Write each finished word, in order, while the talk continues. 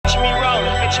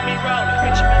Picture me rolling,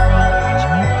 picture me rolling, picture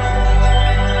me rolling,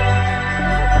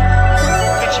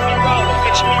 picture me rolling,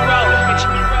 picture me rolling,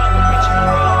 picture me rolling, picture me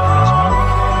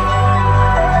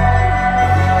rolling,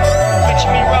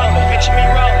 picture me rolling, picture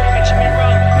me rolling, picture me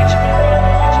rolling, picture me rolling.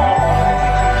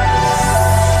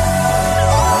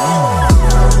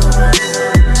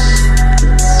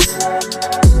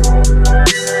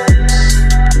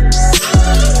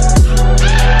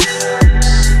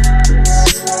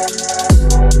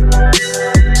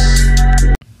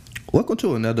 Welcome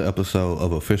to another episode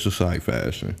of Official Site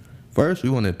Fashion. First, we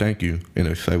want to thank you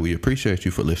and say we appreciate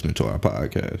you for listening to our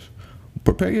podcast.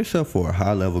 Prepare yourself for a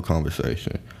high-level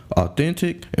conversation,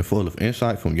 authentic and full of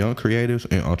insight from young creators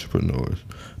and entrepreneurs.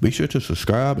 Be sure to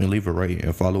subscribe and leave a rating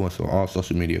and follow us on all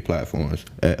social media platforms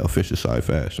at Official Site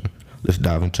Fashion. Let's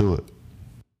dive into it.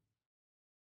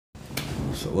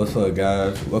 So what's up,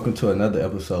 guys? Welcome to another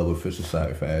episode of Official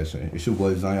Site Fashion. It's your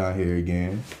boy Zion here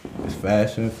again. It's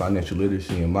fashion, financial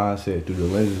literacy, and mindset through the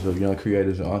lenses of young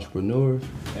creators and entrepreneurs.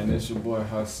 And it's your boy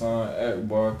Hassan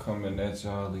Akbar coming at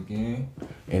y'all again.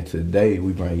 And today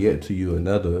we bring yet to you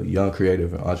another young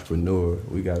creative and entrepreneur.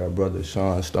 We got our brother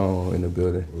Shon Stone in the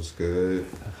building. What's good?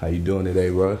 How you doing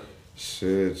today, bro?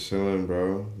 Shit, chilling,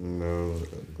 bro. You know,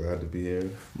 glad to be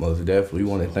here. Most definitely. We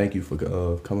want to thank you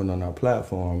for coming on our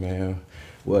platform, man.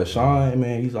 Well, Shon,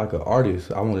 man, he's like an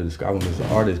artist. I want to describe him as an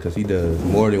artist because he does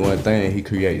more than one thing. He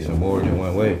creates in more than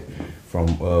one way,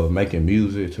 from making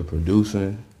music to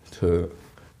producing to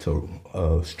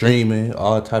streaming,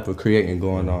 all type of creating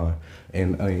going on.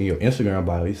 And in your Instagram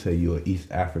bio, you say you're an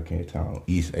East African town,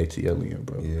 East ATLIEN,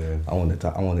 bro. Yeah. I want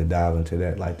to dive into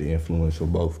that, like the influence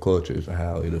of both cultures and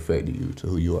how it affected you to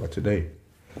who you are today.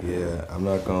 Yeah, I'm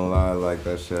not gonna lie, like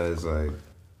that shit is like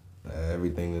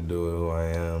everything to do with who I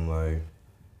am. Like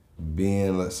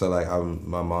being so like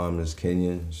my mom is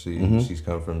Kenyan. She's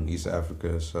come from East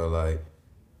Africa. So like,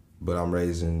 but I'm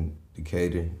raised in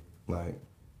Decatur. Like,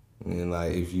 and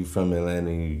like if you from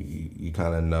Atlanta, you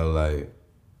kind of know like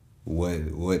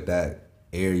what that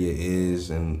area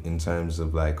is in terms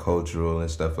of like cultural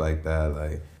and stuff like that,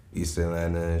 like East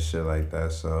Atlanta and shit like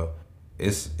that. So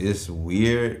it's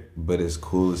weird, but it's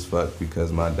cool as fuck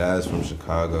because my dad's from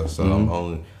Chicago, so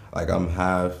I'm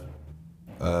half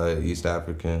East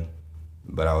African,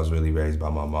 but I was really raised by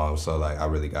my mom, so like I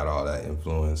really got all that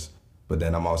influence. But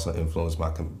then I'm also influenced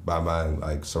by my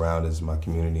like surroundings, my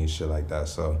community and shit like that.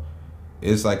 So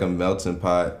it's like a melting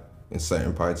pot in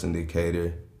certain parts in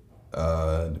Decatur.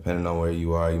 Depending on where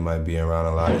you are, you might be around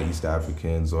a lot of East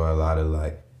Africans or a lot of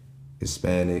like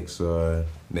Hispanics, or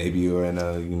maybe you're in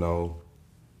a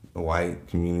white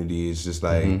community. It's just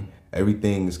like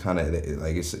everything is kind of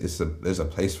like there's a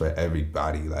place for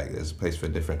everybody. Like there's a place for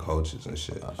different cultures and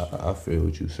shit. I feel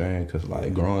what you're saying, cause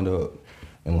like growing up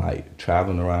and like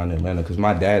traveling around Atlanta, cause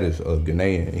my dad is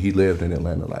Ghanaian and he lived in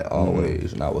Atlanta like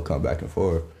always, and I would come back and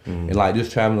forth, and like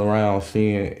just traveling around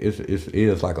seeing it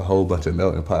is like a whole bunch of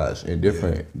melting pots and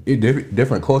different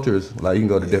cultures. Like you can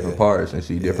go to different parts and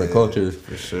see different cultures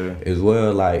for sure as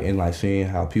well. Like and like seeing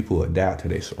how people adapt to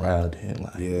their surrounding.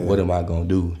 Like what am I gonna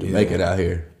do to make it out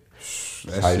here?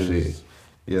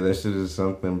 That shit is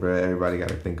something, bro. Everybody got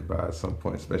to think about at some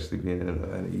point, especially being in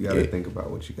Atlanta. You got to think about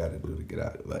what you got to do to get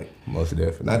out. Like, most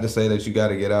definitely. Not to say that you got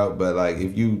to get out, but like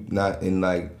if you not in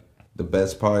like the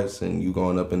best parts and you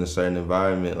going up in a certain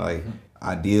environment, like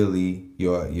ideally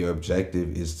your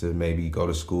objective is to maybe go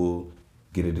to school,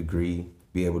 get a degree,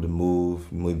 be able to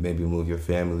maybe move your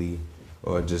family,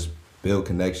 or just build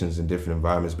connections in different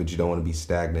environments. But you don't want to be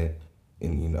stagnant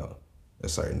in a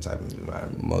certain type of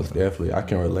environment. Most definitely. I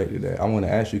can relate to that. I want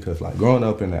to ask you, because like growing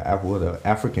up with an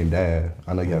African dad,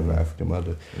 I know you have an African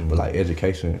mother, but like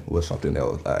education was something that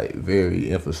was like very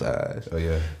emphasized. Oh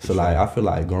yeah. So like I feel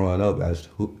like growing up as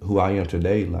who I am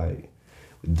today, like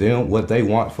what they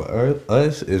want for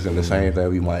us isn't the same thing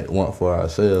we might want for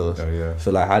ourselves. Oh yeah. So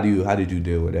like how did you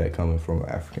deal with that coming from an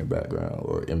African background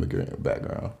or immigrant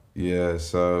background? Yeah,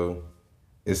 so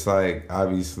it's like,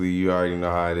 obviously, you already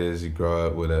know how it is. You grow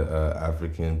up with a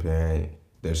African parent.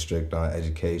 They're strict on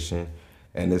education.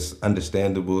 And it's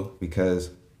understandable because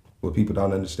what people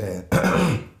don't understand,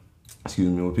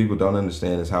 what people don't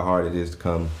understand is how hard it is to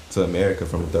come to America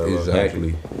from a third world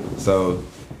country. So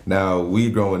now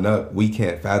we growing up, we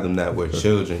can't fathom that we're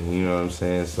children, you know what I'm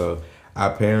saying? So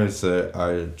our parents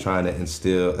are trying to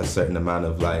instill a certain amount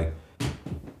of like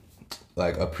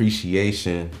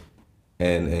appreciation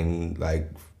and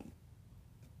like,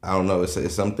 I don't know,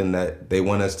 it's something that they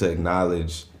want us to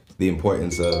acknowledge the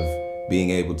importance of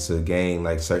being able to gain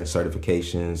like certain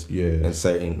certifications and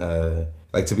certain,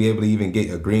 like to be able to even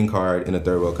get a green card in a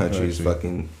third world country is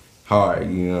fucking hard,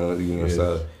 you know,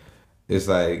 so it's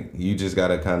like you just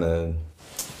gotta kind of.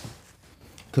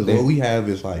 Because what we have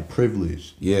is like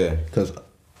privilege. Yeah. Because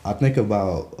I think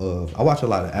about, I watch a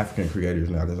lot of African creators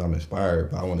now because I'm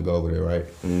inspired, but I want to go over there, right?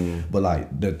 But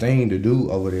like the thing to do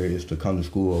over there is to come to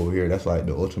school over here. That's like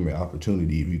the ultimate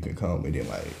opportunity if you can come. And then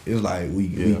like, it's like we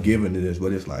given to this,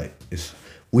 but it's like,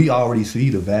 we already see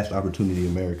the vast opportunity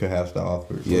America has to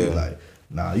offer. So it's like,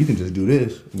 nah, you can just do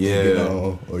this.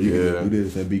 Or you can do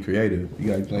this and be creative. You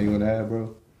got anything you want to add,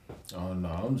 bro? Oh no,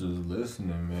 I'm just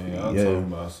listening, man. Y'all talking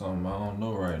about something I don't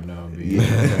know right now.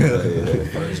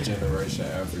 First generation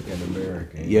African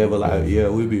American. Yeah, but like,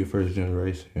 we be first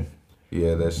generation.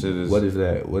 Yeah, that shit is. What does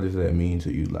that mean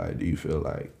to you? Like, do you feel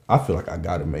like I feel like I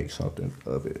gotta make something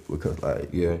of it because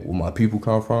like where my people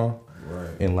come from, right?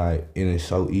 And like, and it's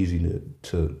so easy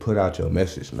to put out your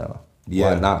message now.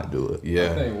 Why not do it?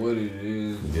 I think what it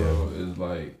is, bro, is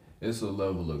like. It's a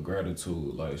level of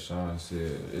gratitude, like Shon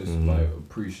said. It's like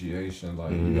appreciation. Like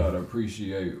you gotta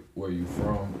appreciate where you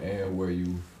from and where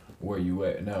you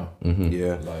at now.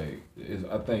 Yeah. Like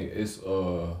I think it's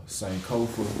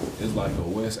Sankofa. It's like a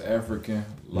West African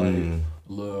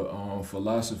little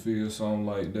philosophy or something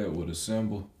like that with a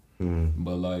symbol.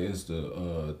 But like it's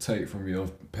the take from your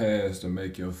past to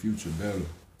make your future better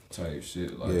type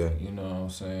shit. Like you know what I'm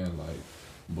saying? Like,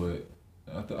 but.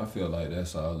 I feel like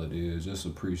that's all it is, just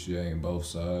appreciating both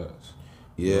sides.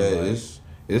 Yeah, like,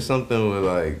 it's something with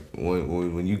like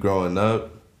when you growing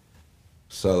up.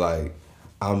 So like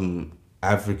I'm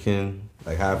African,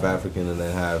 like half African and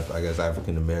then half I guess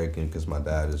African American because my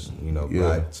dad is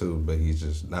black too, but he's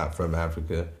just not from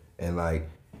Africa. And like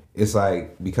it's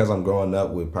like because I'm growing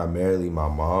up with primarily my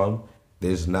mom,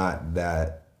 there's not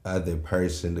that other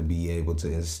person to be able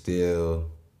to instill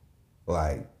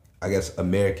like. I guess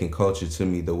American culture to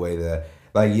me the way that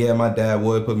like my dad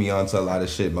would put me onto a lot of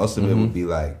shit. Most of it would be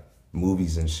like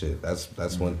movies and shit.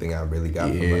 That's one thing I really got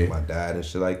from like my dad and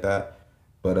shit like that.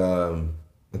 But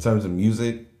in terms of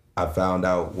music, I found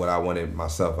out what I wanted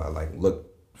myself. I like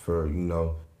looked for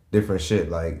different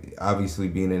shit. Like obviously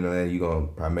being in Atlanta, you gonna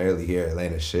primarily hear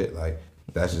Atlanta shit. Like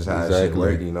that's just how shit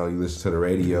work. You listen to the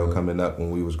radio coming up when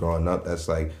we was growing up. That's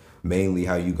like. Mainly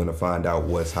how you gonna find out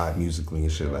what's hot musically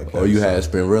and shit like that. Or you had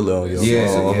Spinrilla on your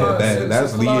phone.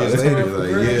 That's years later.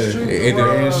 Like in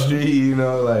the industry,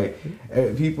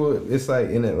 like people. It's like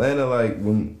in Atlanta, like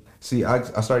when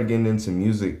I started getting into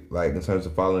music, like in terms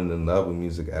of falling in love with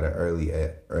music at an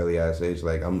early ass age.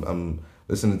 Like I'm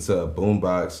listening to a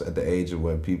boombox at the age of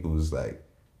when people was like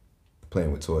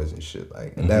playing with toys and shit.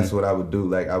 Like, and that's what I would do.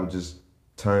 Like I would just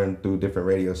turn through different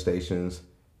radio stations.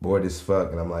 Bored as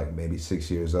fuck, and I'm like maybe 6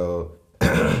 years old,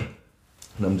 and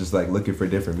I'm just like looking for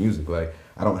different music. Like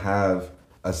I don't have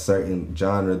a certain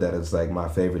genre that is like my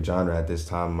favorite genre at this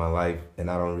time in my life,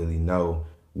 and I don't really know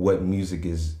what music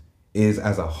is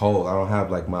as a whole. I don't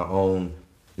have like my own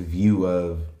view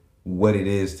of what it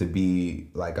is to be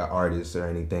like an artist or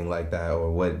anything like that,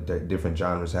 or what different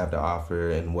genres have to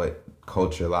offer and what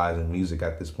culture lies in music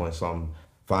at this point. So I'm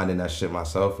finding that shit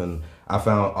myself, and I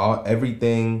found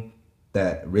everything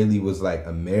that really was like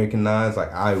Americanized.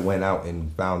 Like I went out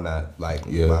and found that like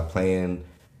by playing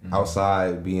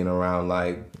outside, being around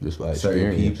like just like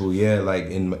certain people, like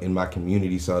in my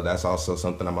community. So that's also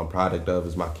something I'm a product of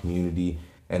is my community.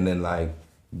 And then like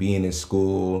being in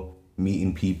school,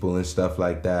 meeting people and stuff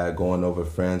like that, going over a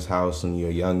friend's house when you're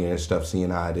younger and stuff, seeing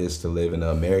how it is to live in an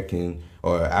American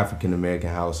or African American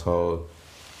household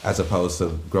as opposed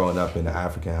to growing up in an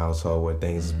African household where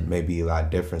things may be a lot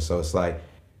different. So it's like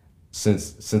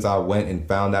since I went and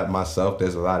found out myself,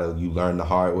 there's a lot of you learn the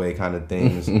hard way kind of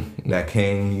things that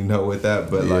came, with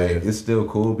that. But like it's still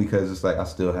cool because it's like I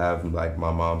still have like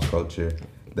my mom's culture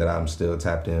that I'm still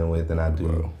tapped in with, and I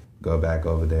do go back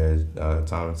over there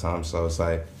time to time. So it's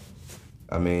like,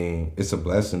 I mean, it's a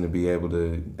blessing to be able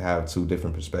to have two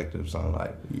different perspectives on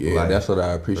like. Yeah, that's what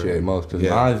I appreciate most because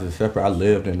mine is separate. I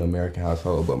lived in an American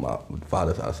household, but my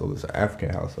father's household is an African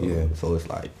household. Yeah. So it's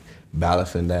like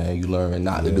balancing that, and you learn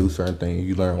not to do certain things.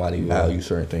 You learn why they value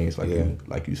certain things, like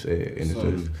you said.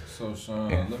 And so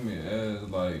Shon, let me ask,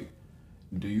 like,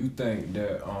 do you think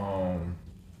that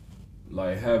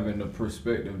like having the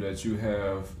perspective that you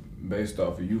have based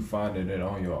off of you finding it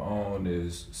on your own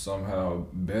is somehow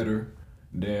better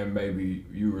than maybe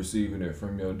you receiving it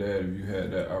from your dad if you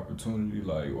had that opportunity,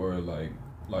 like, or like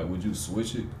would you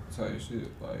switch it type shit,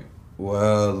 like?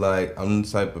 Well, like I'm the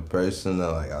type of person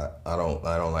that like I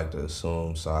don't like to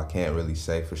assume, so I can't really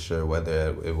say for sure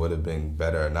whether it would have been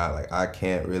better or not. Like I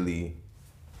can't really,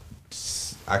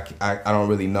 I don't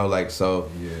really know. Like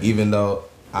even though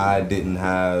I didn't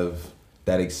have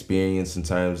that experience in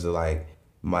terms of like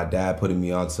my dad putting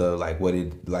me onto like what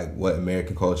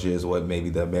American culture is, what maybe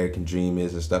the American dream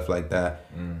is and stuff like that.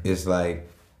 It's like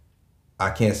I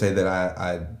can't say that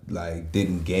I like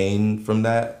didn't gain from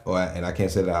that, and I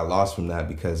can't say that I lost from that,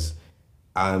 because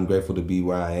I'm grateful to be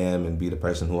where I am and be the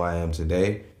person who I am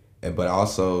today. But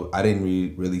also I didn't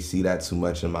really see that too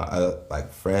much in my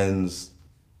like friends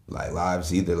like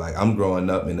lives either. Like I'm growing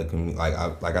up in the community.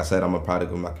 Like I said, I'm a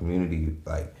product of my community.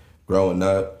 Like growing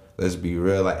up, let's be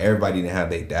real. Like everybody didn't have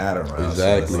their dad around.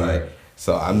 Exactly.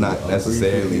 So I'm not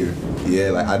necessarily.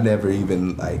 Like I never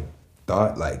even like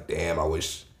thought like, damn, I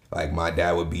wish like my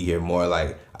dad would be here more.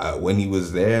 Like when he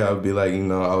was there, I'd be like,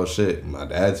 oh shit, my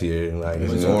dad's here. And, like, but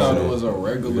you thought it was a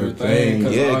regular thing.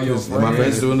 Cause my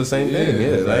friends doing the same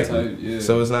thing. Yeah.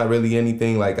 So it's not really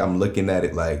anything like I'm looking at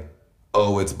it like,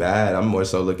 oh, it's bad. I'm more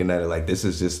so looking at it like this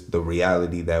is just the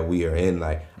reality that we are in.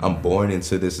 Like I'm born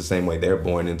into this the same way they're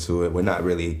born into it. We're not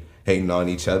really hating on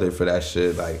each other for that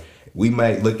shit. Like we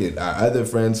might look at our other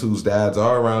friends whose dads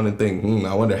are around and think,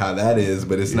 I wonder how that is,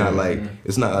 but it's not like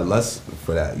it's not a lust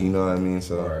for that. You know what I mean?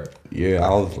 So yeah,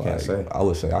 I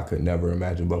would say I could never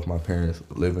imagine both my parents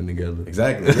living together.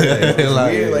 Exactly. It's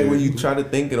weird, like when you try to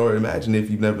think it or imagine if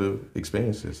you've never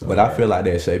experienced it. So. But I feel like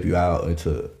that shape you out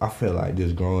into. I feel like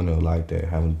just growing up like that,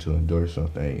 having to endure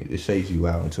something, it shapes you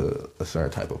out into a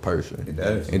certain type of person. It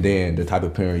does. And then the type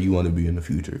of parent you want to be in the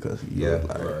future, because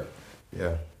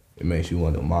it makes you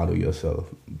want to model yourself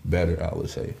better, I would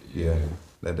say. Yeah,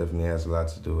 that definitely has a lot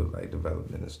to do with like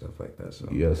development and stuff like that. So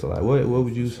so like what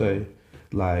would you say,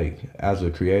 like as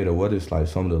a creator, what is like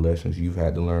some of the lessons you've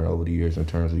had to learn over the years in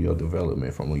terms of your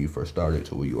development from when you first started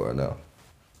to where you are now?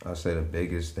 I'll say the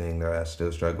biggest thing that I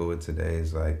still struggle with today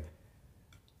is like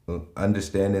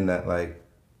understanding that like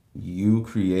you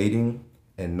creating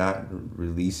and not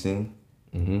releasing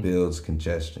builds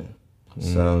congestion.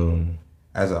 So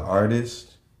as an artist,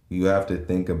 you have to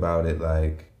think about it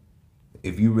like,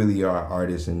 if you really are an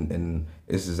artist and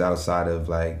this is outside of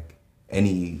like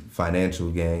any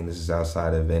financial gain, this is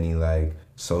outside of any like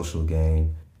social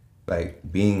gain, like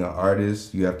being an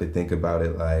artist, you have to think about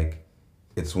it like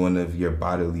it's one of your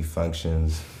bodily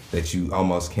functions that you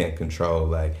almost can't control.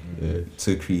 Like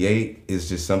to create is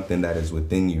just something that is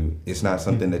within you. It's not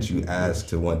something that you ask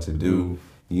to want to do.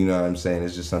 You know what I'm saying?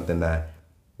 It's just something that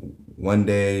one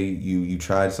day you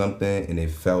tried something and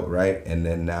it felt right, and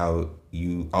then now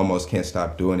you almost can't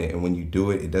stop doing it. And when you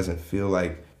do it, it doesn't feel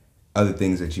like other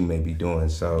things that you may be doing.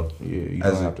 So you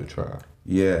don't have to try.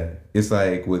 Yeah, it's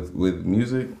like with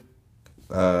music.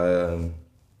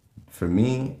 For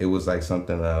me, it was like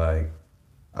something that like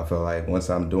I feel like once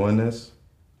I'm doing this,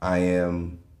 I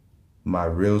am my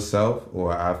real self,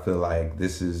 or I feel like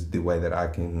this is the way that I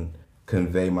can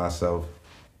convey myself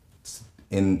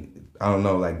in. I don't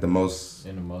know, like in the most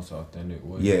authentic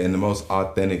way. Yeah, in the most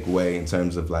authentic way in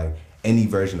terms of like any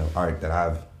version of art that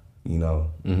I've,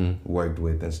 worked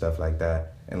with and stuff like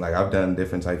that. And like I've done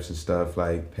different types of stuff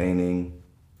like painting,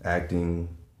 acting.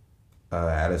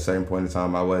 At a certain point in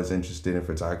time, I was interested in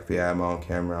photography. I had my own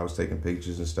camera. I was taking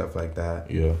pictures and stuff like that.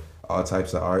 Yeah. All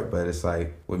types of art, but it's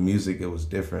like with music, it was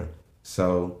different.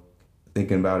 So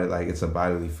thinking about it like it's a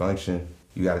bodily function,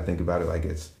 you got to think about it like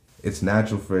it's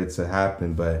natural for it to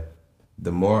happen, but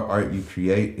the more art you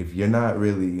create, if you're not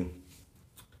really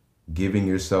giving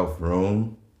yourself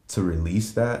room to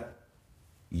release that,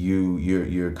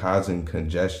 you're causing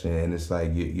congestion, and it's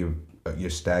like you're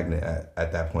stagnant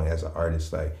at that point as an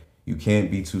artist. Like you can't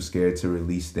be too scared to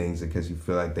release things because you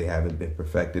feel like they haven't been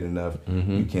perfected enough.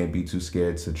 You can't be too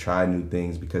scared to try new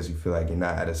things because you feel like you're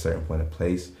not at a certain point of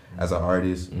place as an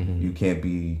artist. You can't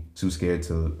be too scared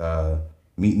to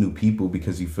meet new people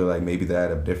because you feel like maybe they're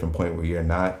at a different point where you're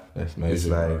not. That's major. It's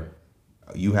like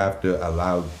you have to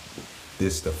allow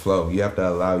this to flow. You have to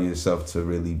allow yourself to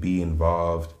really be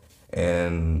involved,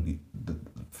 and you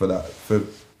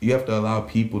have to allow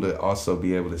people to also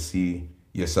be able to see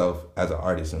yourself as an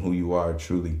artist and who you are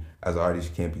truly. As an artist,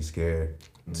 you can't be scared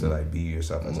to like be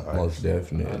yourself as an artist. Most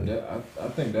definitely. I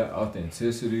think that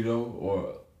authenticity though,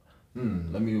 or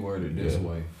let me word it this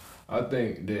way. I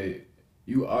think that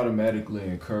you automatically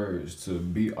encouraged to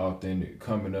be authentic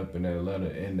coming up in Atlanta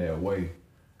in that way.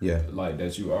 Yeah. Like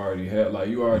that you already have, like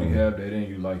you already have that in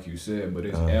you, like you said, but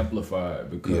it's amplified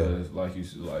because like you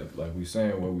like we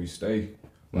saying where we stay,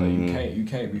 like you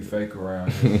can't be fake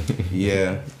around here.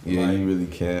 Yeah, like, you really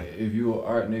can't. If you an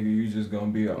art nigga, you just gonna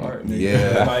be an art nigga.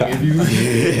 Yeah. Like if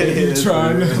you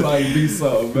trying to like be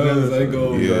something better, they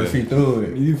go see through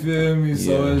it. You feel me?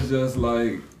 So it's just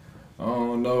like I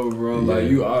don't know, bro. Like,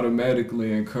 you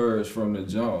automatically encouraged from the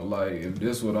jump. Like, if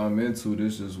this what I'm into,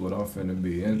 this is what I'm finna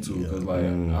be into. Cause like,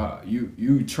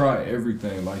 you try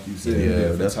everything, like you said.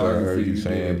 Yeah, that's what I heard you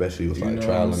saying. Basically, it was like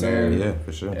trial and error. Yeah,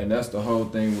 for sure. And that's the whole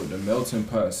thing with the melting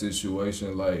pot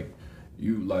situation. Like,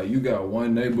 you got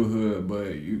one neighborhood,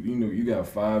 but you got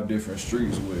 5 different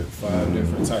streets with 5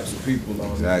 different types of people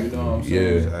on it. You know what I'm saying? Yeah,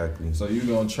 exactly. So you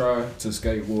gonna try to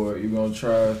skateboard, you gonna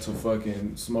try to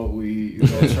fucking smoke weed, you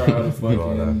gonna try to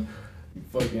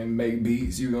fucking make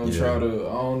beats, you gonna try to,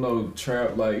 I don't know,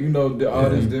 trap, like, all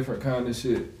this different kind of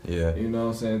shit. Yeah. You know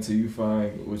what I'm saying? Till you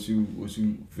find what you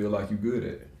feel like you good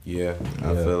at. Yeah.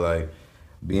 I feel like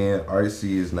being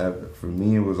artsy is never, for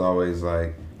me, it was always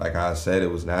like I said,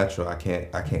 it was natural. I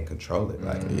can't control it.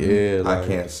 Like, I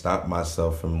can't stop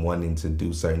myself from wanting to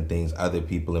do certain things other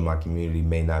people in my community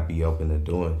may not be open to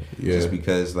doing. Yeah. Just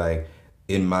because, like,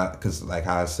 because like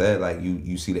how I said, like,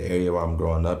 you see the area where I'm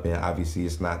growing up in, obviously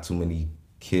it's not too many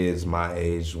kids my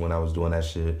age when I was doing that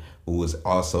shit who was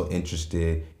also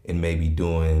interested in maybe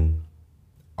doing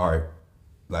art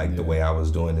like the way I was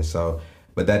doing it. So,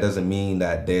 but that doesn't mean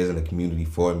that there isn't a community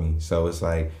for me. So it's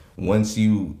like,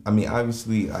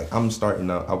 obviously, like, I'm starting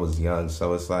out, I was young,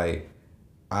 so it's like,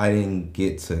 I didn't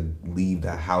get to leave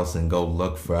the house and go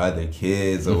look for other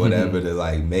kids or whatever to,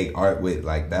 like, make art with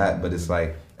like that. But it's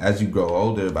like, as you grow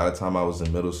older, by the time I was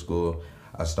in middle school,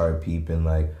 I started peeping,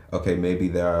 like, okay, maybe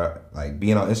there are, like,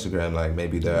 being on Instagram, like,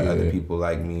 maybe there are other people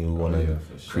like me who want to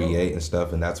create and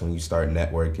stuff, and that's when you start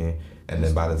networking. And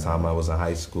then by the time I was in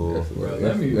high school,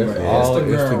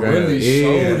 Instagram really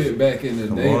showed it back in the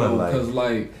day, though, because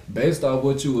like based off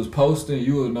what you was posting,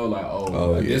 you would know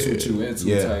like, this what you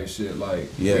into type shit. Like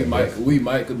we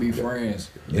might could be friends.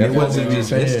 And it wasn't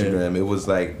just Instagram. It was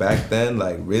like back then,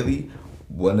 like really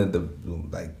one of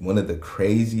the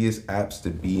craziest apps to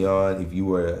be on if you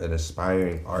were an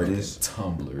aspiring artist.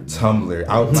 Tumblr.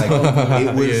 I was like,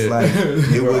 it was like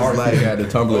the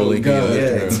Tumblr link.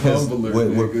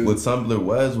 What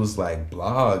Tumblr was like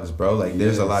blogs, bro. Like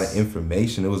there's a lot of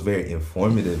information. It was very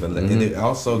informative, and it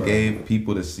also gave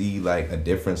people to see like a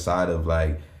different side of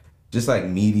like just like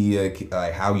media,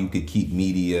 like how you could keep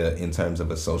media in terms of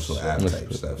a social app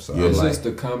type stuff. So it's just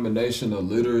the combination of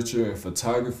literature and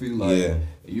photography. Like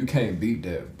you can't beat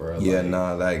that, bro.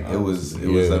 Like, it was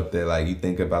up there. Like you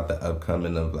think about the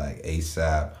upcoming of like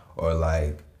ASAP or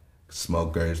like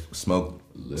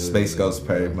Space Ghost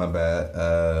Perk. My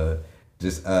bad.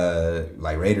 Just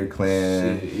like Raider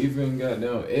Clan. Shit, even got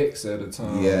down X at a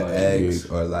time. Yeah, like, X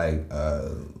or like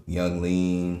Young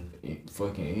Lean.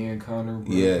 Fucking Ian Connor,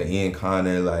 bro. Yeah, Ian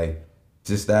Connor, like,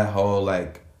 just that whole,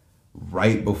 like,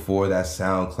 right before that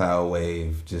SoundCloud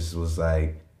wave just was,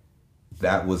 like,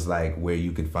 that was, like, where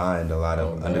you could find a lot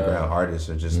of underground artists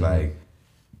or just, like,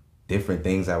 different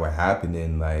things that were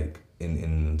happening, like,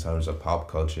 in terms of pop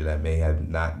culture that may have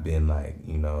not been, like,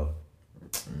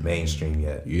 mainstream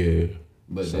yet. Yeah.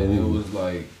 But then it was,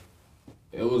 like,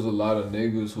 it was a lot of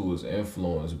niggas who was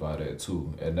influenced by that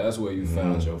too, and that's where you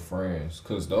found your friends,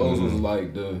 cause those was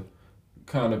like the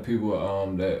kind of people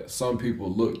that some people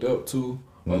looked up to,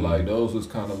 or like those was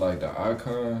kind of like the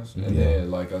icons, and then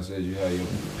like I said, you had your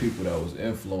people that was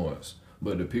influenced,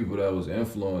 but the people that was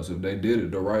influenced, if they did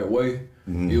it the right way,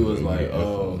 it was like,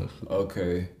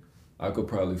 okay, I could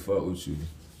probably fuck with you.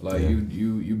 Like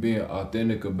you being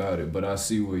authentic about it, but I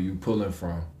see where you pulling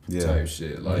from, type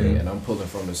shit. Like, and I'm pulling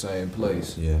from the same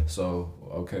place. Yeah. So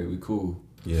okay, we cool.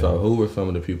 Yeah. So who were some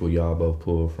of the people y'all both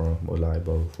pulled from, or like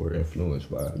both were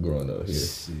influenced by growing up here?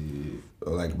 Shit.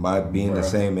 Like my being the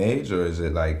same age, or is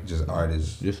it like just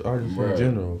artists? Just artists in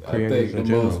general. I think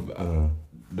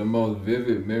the most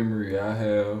vivid memory I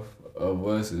have of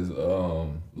us is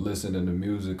listening to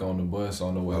music on the bus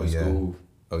on the way to school.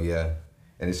 Oh yeah.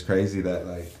 And it's crazy that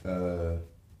like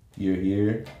you're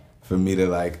here for me to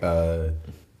like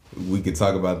we could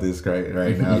talk about this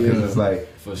right now, because it's like,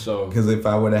 for sure. Because if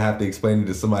I were to have to explain it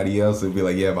to somebody else, it'd be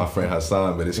like, yeah, my friend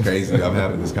Hassan. But it's crazy I'm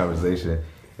having this conversation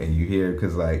and you here,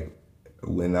 because like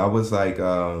when I was like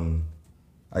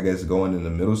I guess going into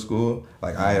middle school,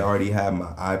 like I had already had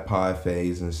my iPod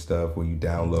phase and stuff where you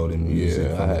downloaded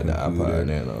music. Yeah, I had the iPod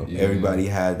Nano. Everybody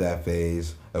had that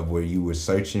phase of where you were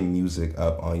searching music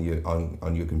up on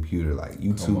your computer, like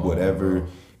YouTube, whatever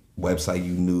website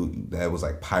you knew that was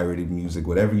like pirated music,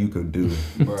 whatever you could do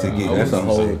Bruh, to get That's a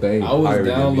whole thing. I was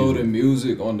pirated downloading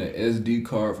music on the SD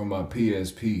card from my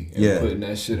PSP and putting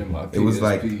that shit in my PSP. It was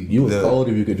like You was cold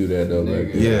if you could do that though.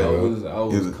 Nigga, Like, I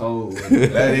was cold.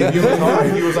 If you was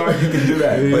hard, you could do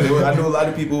that. But I knew a lot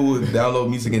of people would download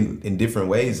music in different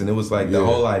ways, and it was like the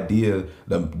whole idea,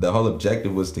 the whole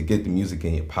objective was to get the music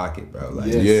in your pocket, bro. Like,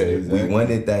 Exactly. we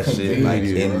wanted that shit, like,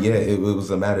 Convenience, and bro. it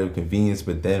was a matter of convenience.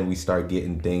 But then we start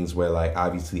getting things where, like,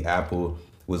 obviously Apple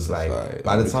was like,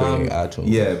 by the time,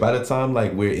 by the time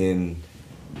like we're in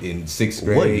 6th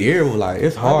grade. what year? Like,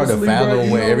 it's hard Honestly, to fathom bro,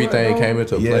 you when know everything what, came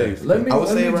into place. Let me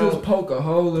around- just poke a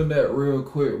hole in that real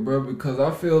quick, bro, because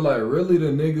I feel like really the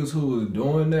niggas who was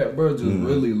doing that, bro, just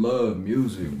really love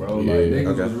music, bro. Like,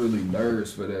 niggas was really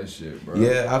nerds for that shit, bro.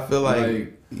 Yeah, I feel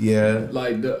like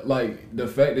Like the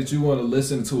fact that you want to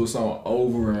listen to a song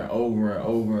over and over and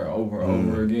over and over and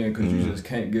over again because you just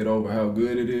can't get over how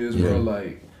good it is, bro.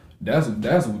 Like that's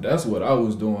what I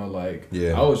was doing. Like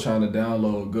I was trying to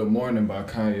download "Good Morning" by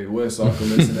Kanye West so I could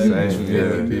listen to that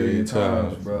bitch a million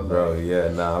times, bro.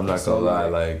 Like, I'm not gonna lie.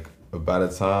 Like, by the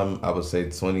time I would say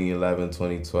 2011,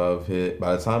 2012 hit,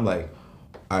 by the time like,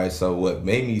 all right, so what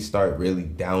made me start really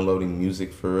downloading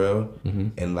music for real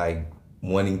and like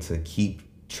wanting to keep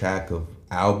track of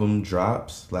album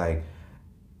drops, like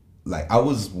I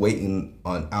was waiting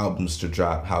on albums to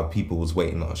drop how people was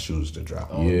waiting on shoes to drop.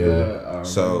 God, I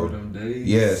remember them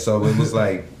days. So it was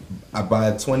like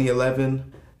by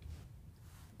 2011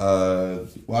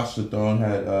 Watch the Throne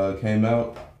had came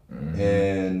out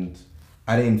and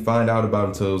I didn't find out about it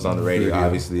until it was on the radio,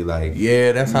 obviously. Like,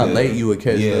 that's how late you would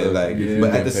catch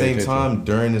but at the same time,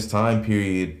 during this time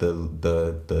period,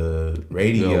 the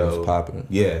radio was popping.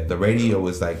 Yeah, the radio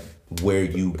was like where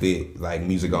you get like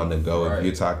music on the go. If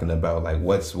you're talking about like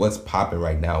what's popping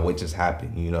right now, what just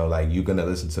happened, you know, like you're gonna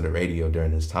listen to the radio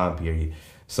during this time period.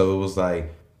 So it was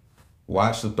like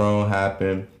Watch the Throne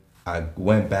happened. I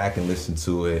went back and listened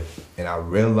to it, and I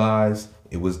realized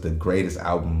it was the greatest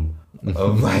album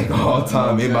of like all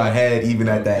time in my head. Even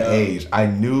at that age, I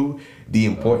knew the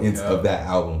importance of that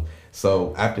album.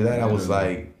 So after that, I was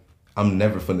like, I'm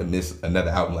never finna miss another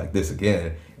album like this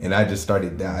again. And I just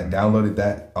started, I downloaded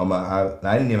that on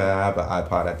I didn't even have an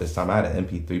iPod at this time. I had an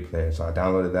MP3 player. So I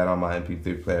downloaded that on my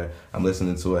MP3 player. I'm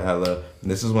listening to it hella.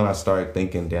 And this is when I started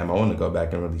thinking, damn, I want to go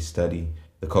back and really study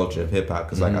the culture of hip hop.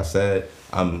 Cause like I said,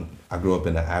 I grew up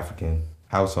in an African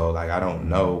household. Like I don't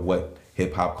know what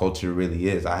hip hop culture really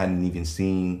is. I hadn't even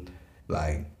seen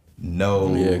like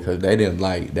because they didn't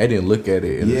look at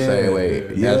it in the same way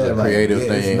as a creative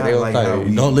thing. They was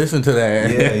like, don't listen to that.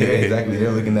 Exactly.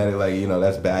 They're looking at it like, you know,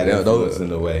 that's bad influence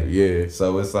in a way.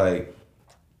 So it's like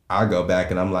I go back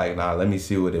and I'm like, nah, let me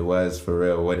see what it was for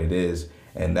real, what it is.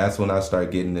 And that's when I start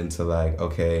getting into like,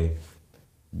 okay,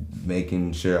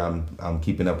 making sure I'm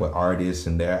keeping up with artists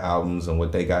and their albums and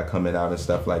what they got coming out and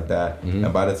stuff like that.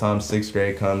 And by the time 6th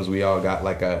grade comes, we all got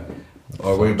like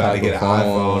we're about to get an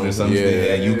iPhone or something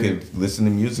that you could listen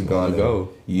to music on.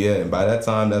 And by that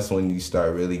time, that's when you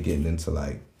start really getting into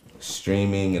like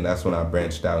streaming, and that's when I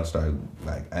branched out and started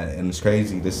like, and it's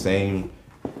crazy.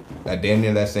 Damn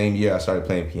near that same year, I started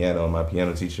playing piano, and my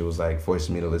piano teacher was like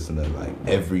forcing me to listen to like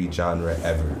every genre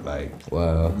ever. Like,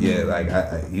 wow. Yeah,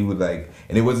 like he would like,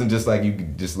 and it wasn't just like you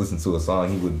could just listen to a song.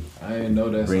 He would. I didn't know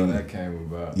that's how that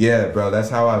came about. Yeah, bro, that's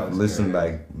how I listened.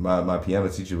 Crazy. Like my piano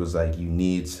teacher was like, you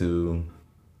need to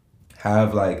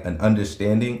have like an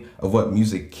understanding of what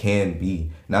music can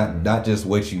be, not just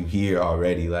what you hear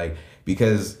already. Like,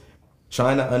 because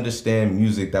trying to understand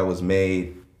music that was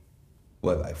made,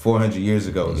 like 400 years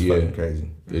ago is fucking crazy.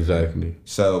 Exactly.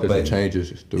 So, but it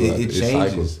changes throughout it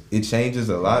changes. It changes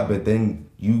a lot, but then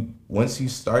once you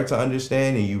start to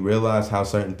understand and you realize how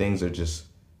certain things are just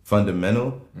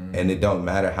fundamental, and it don't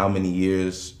matter how many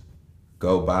years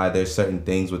go by, there's certain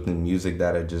things within music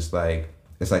that are just like,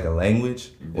 it's like a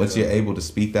language. Once you're able to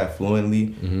speak that fluently,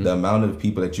 the amount of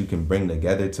people that you can bring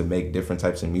together to make different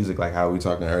types of music, like how we were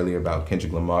talking earlier about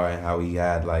Kendrick Lamar and how he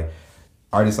had like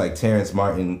artists like Terrence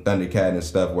Martin, Thundercat and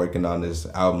stuff working on this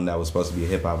album that was supposed to be a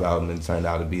hip hop album and turned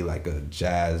out to be like a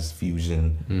jazz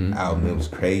fusion album. It was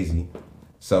crazy.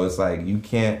 So it's like you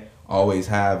can't always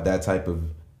have that type of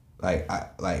like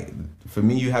for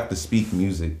me, you have to speak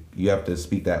music. You have to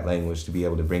speak that language to be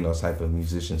able to bring those type of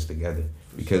musicians together,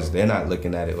 because they're not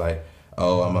looking at it like,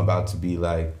 oh, I'm about to be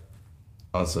like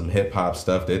on some hip hop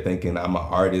stuff. They're thinking I'm an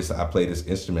artist. I play this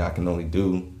instrument. I can only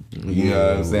do. You know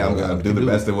what I'm saying? I'm gonna do the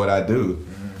best of what I do.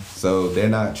 So they're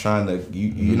not trying to.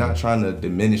 You're not trying to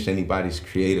diminish anybody's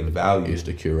creative value. It's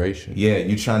the curation. Yeah,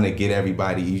 you're trying to get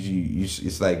everybody.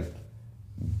 It's like,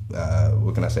 what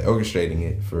what can I say, orchestrating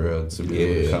it for real to be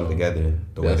able to come together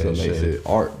the way That's that what makes should. it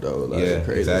art though. Like, Yeah,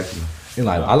 crazy. exactly. And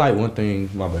like I like one thing,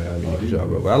 my bad, I mean,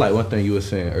 bro, but I like one thing you were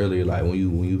saying earlier, like when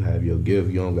you have your gift,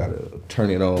 you don't gotta turn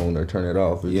it on or turn it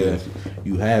off. It's just,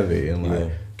 you have it, and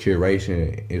like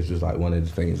curation is just like one of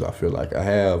the things I feel like I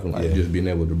have, and like just being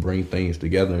able to bring things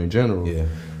together in general. Yeah.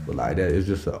 But like that, it's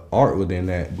just an art within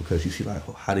that, because you see like,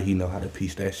 oh, how did he know how to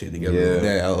piece that shit together?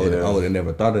 Yeah. I would have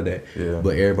never thought of that. Yeah.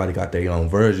 But everybody got their own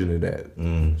version of that.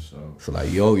 So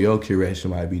like your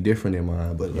curation might be different than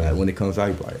mine, but like when it comes out,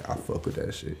 you be like, I fuck with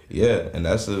that shit. Yeah, and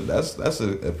that's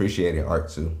a appreciating art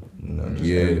too. You know, just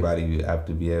everybody have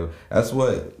to be able. That's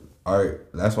why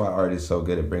art is so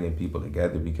good at bringing people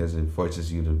together, because it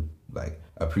forces you to like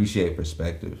appreciate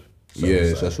perspective. So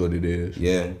yes, like, that's what it is.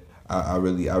 Yeah, I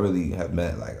really have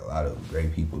met like a lot of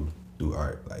great people through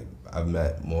art. Like I've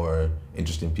met more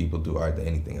interesting people through art than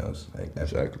anything else. Like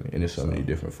exactly, and there's so many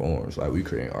different forms. Like we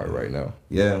creating art right now.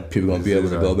 Yeah, people gonna be able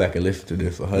to go back and listen to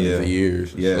this for hundreds of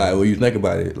years. Yeah, like when you think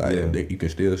about it, like you can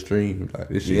still stream. Like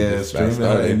this shit. Yeah, streaming.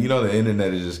 And you know the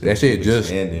internet is just that shit just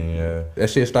expanding. Yeah, that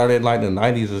shit started in like the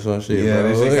 '90s or some shit. Yeah,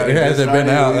 bro. it hasn't been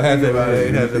out. It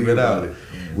hasn't been out. It.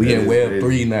 We in Web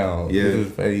 3 now. Yeah. This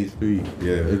is phase 3.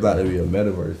 Yeah. It's about to be a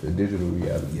metaverse, a digital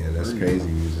reality. Yeah, that's crazy.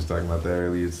 We was just talking about that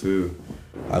earlier too.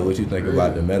 Like what you think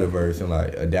about the metaverse and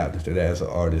like adapting to that as an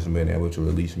artist and being able to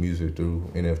release music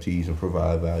through NFTs and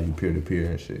provide value peer to peer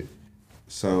and shit.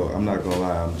 So I'm not gonna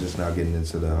lie, I'm just now getting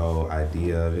into the whole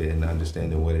idea of it and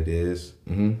understanding what it is.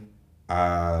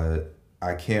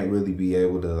 I can't really be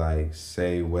able to like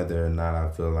say whether or not I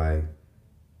feel like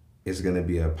it's gonna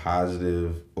be a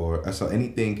positive or so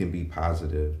anything can be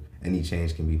positive. Any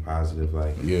change can be positive.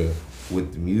 Like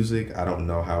with music, I don't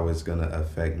know how it's gonna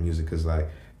affect music, because like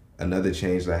another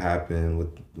change that happened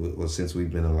with since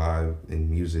we've been alive in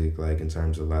music, like in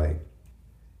terms of like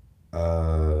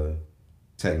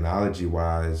technology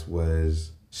wise,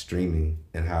 was streaming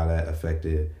and how that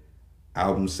affected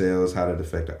album sales, how that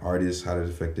affected artists, how that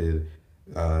affected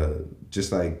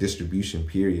just like distribution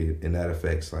period, and that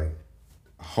affects like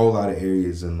a whole lot of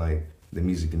areas in like the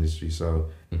music industry. So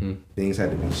things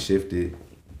had to be shifted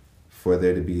for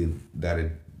there to be that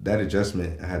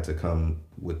adjustment had to come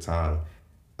with time.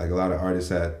 Like a lot of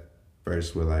artists at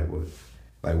first were like,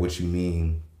 what you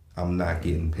mean I'm not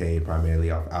getting paid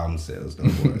primarily off album sales no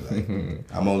more? Like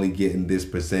I'm only getting this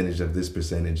percentage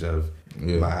of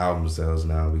my album sales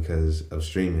now because of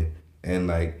streaming. And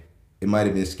like it might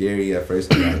have been scary at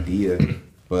first, the idea,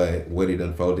 but what it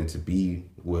unfolded to be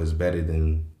was better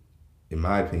than, in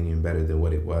my opinion, better than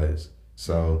what it was.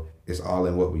 So it's all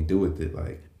in what we do with it.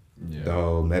 Like the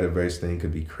whole metaverse thing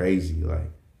could be crazy. Like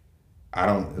I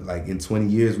don't, like in 20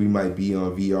 years we might be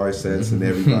on VR sets and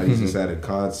everybody's just at a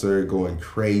concert going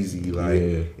crazy, like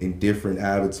in different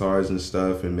avatars and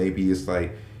stuff. And maybe it's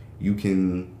like you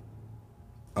can,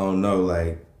 I don't know,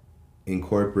 like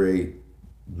incorporate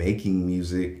making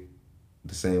music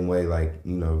the same way, like,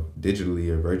 you know, digitally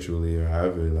or virtually or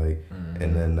however, like,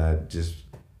 and then not just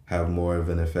have more of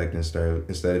an effect instead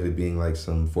of it being like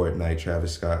some Fortnite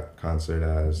Travis Scott concert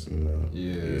as, you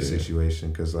know, situation.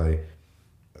 Because like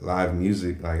live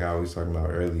music, like I was talking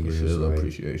about earlier, there's like,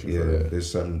 appreciation for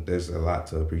that. There's a lot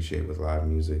to appreciate with live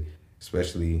music,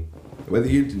 especially whether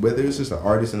it's just an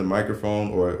artist in a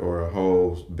microphone or a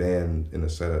whole band in a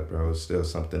setup, bro. It's still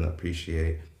something to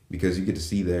appreciate, because you get to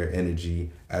see their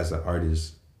energy as an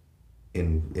artist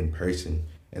in person,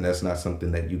 and that's not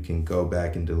something that you can go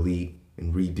back and delete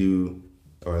and redo,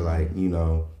 or like, you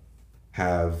know,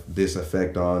 have this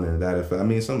effect on or that effect. I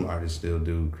mean, some artists still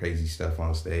do crazy stuff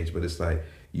on stage, but it's like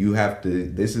you have to,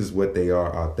 this is what they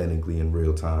are authentically in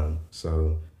real time.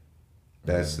 So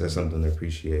that's something to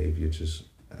appreciate if you're just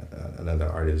another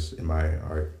artist in my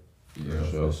art. Yeah,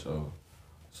 for sure.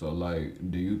 So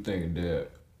like, do you think that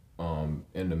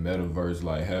in the metaverse,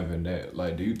 like having that,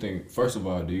 like, do you think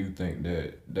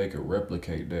that they could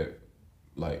replicate that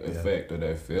like effect or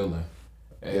that feeling?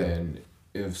 And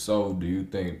if so, do you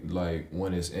think like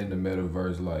when it's in the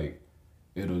metaverse, like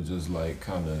it'll just like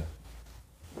kind of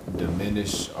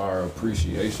diminish our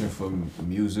appreciation for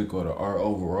music or the art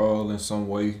overall in some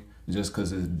way, just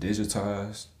because it's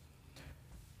digitized?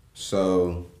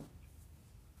 So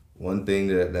one thing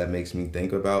that makes me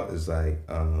think about is like,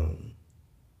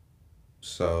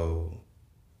 so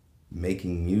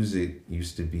making music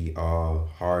used to be all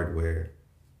hardware.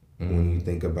 When you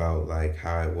think about like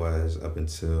how it was up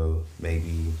until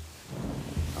maybe,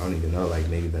 I don't even know, like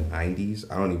maybe the 90s.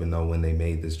 I don't even know when they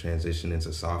made this transition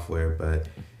into software, but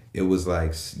it was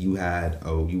like you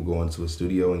go into a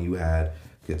studio and you had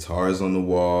guitars on the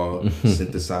wall,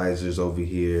 synthesizers over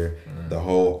here, the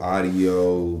whole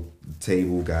audio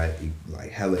table got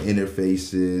like hella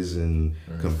interfaces and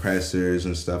compressors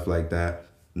and stuff like that.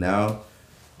 Now,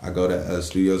 I go to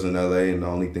studios in LA, and the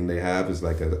only thing they have is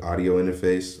like an audio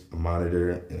interface, a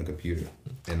monitor, and a computer,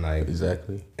 and like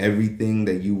Exactly. everything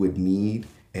that you would need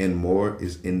and more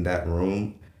is in that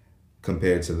room,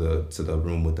 compared to the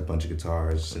room with a bunch of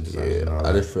guitars, synthesizers, and all Yeah,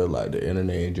 that. I just feel like the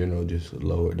internet in general just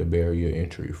lowered the barrier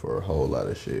entry for a whole lot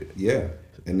of shit. Yeah,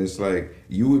 and it's like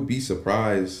you would be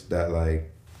surprised that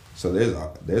like, so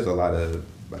there's a lot of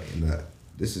like,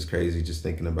 this is crazy just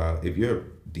thinking about if you're a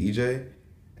DJ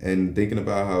and thinking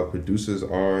about how producers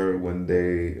are when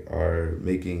they are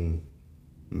making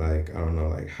like, I don't know,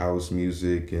 like house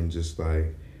music and just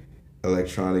like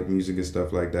electronic music and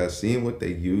stuff like that, seeing what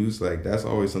they use, like that's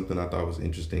always something I thought was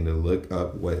interesting to look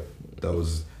up what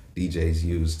those DJs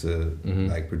use to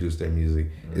like produce their music.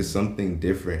 It's something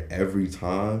different every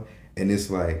time, and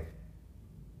it's like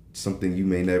something you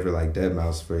may never, like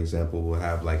Deadmau5 for example will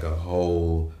have like a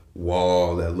whole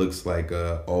wall that looks like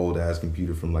a old ass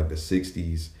computer from like the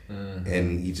 60s,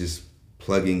 and he just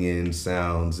plugging in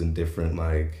sounds and different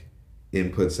like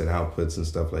inputs and outputs and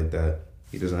stuff like that.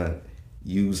 He doesn't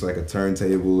use like a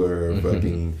turntable or a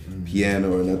fucking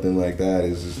piano or nothing like that.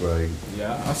 It's just like,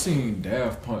 Yeah, I seen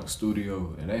Daft Punk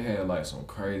studio and they had like some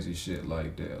crazy shit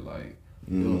like that. Like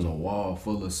it was a wall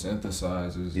full of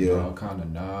synthesizers, and all kind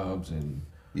of knobs and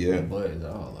buttons.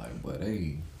 I was like, but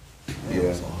they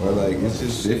or like it's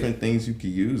just different things you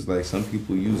could use. Like some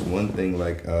people use one thing,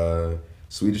 like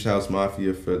Swedish House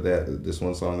Mafia for this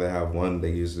one song they have one.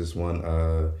 They use this one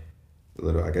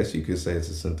little, I guess you could say it's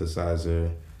a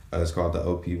synthesizer. It's called the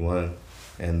OP1,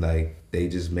 and like they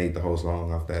just made the whole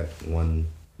song off that one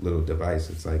little device.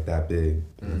 It's like that big.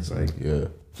 And it's like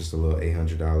just a little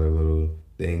 $800 little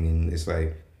thing, and it's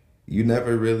like you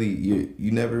never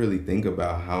really think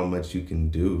about how much you can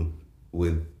do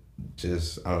with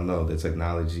just, I don't know, the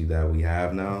technology that we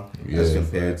have now as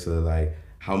compared to like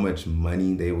how much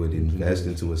money they would invest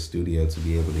into a studio to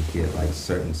be able to get like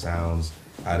certain sounds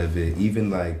out of it, even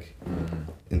like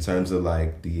in terms of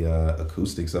like the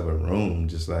acoustics of a room.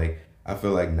 Just like I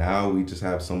feel like now we just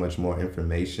have so much more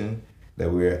information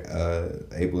that we're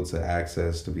able to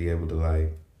access to be able to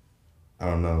like, I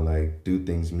don't know, like do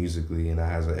things musically, and that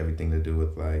has everything to do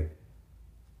with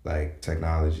like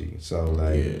technology. So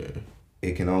like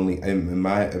it can only, in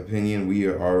my opinion, we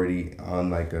are already on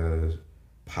like a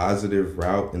positive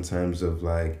route in terms of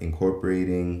like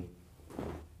incorporating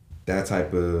that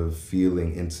type of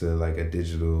feeling into like a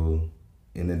digital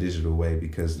way,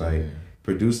 because like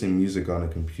producing music on a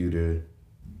computer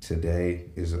today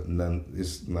is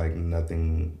like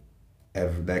nothing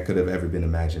ever that could have ever been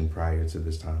imagined prior to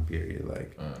this time period.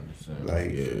 Like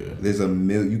there's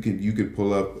you could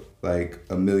pull up like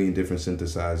a million different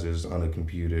synthesizers on a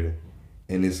computer,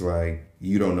 and it's like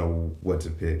you don't know what to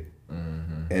pick.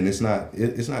 And it's not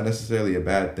necessarily a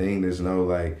bad thing. There's no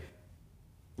like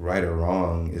right or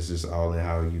wrong. It's just all in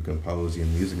how you compose your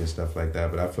music and stuff like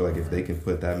that. But I feel like if they can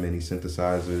put that many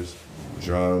synthesizers,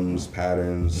 drums,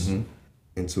 patterns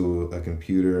into a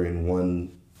computer in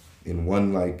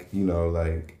one like, you know,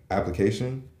 like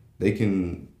application, they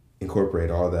can incorporate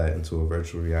all that into a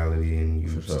virtual reality, and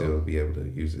you still be able to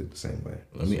use it the same way.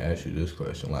 Let me ask you this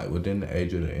question. Like within the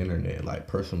age of the internet, like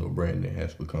personal branding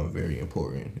has become very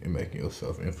important in making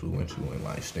yourself influential and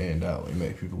like stand out and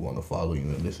make people want to follow you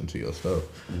and listen to your stuff.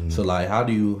 So like how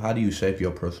do you shape your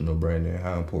personal branding?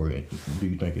 How important do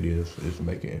you think it is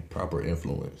making proper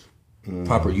influence?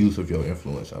 Proper use of your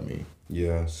influence, I mean.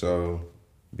 Yeah, so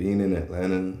being in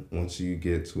Atlanta, once you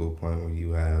get to a point where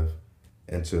you have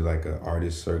enter like an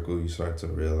artist circle, you start to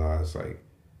realize like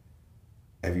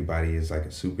everybody is like a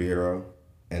superhero,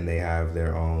 and they have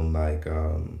their own like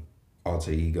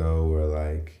alter ego, or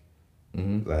like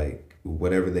like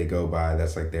whatever they go by,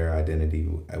 that's like their identity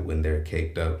when they're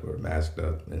caked up or masked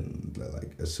up and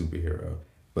like a superhero.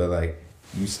 But like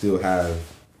you still have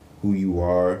who you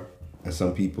are, and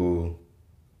some people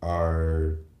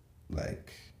are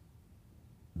like,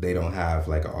 they don't have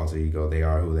like an alter ego. They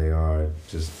are who they are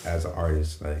just as an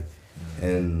artist. Like,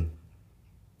 and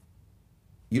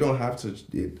you don't have to,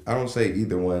 I don't say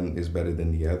either one is better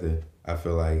than the other. I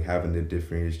feel like having the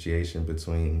differentiation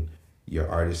between your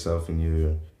artist self and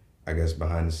your, I guess,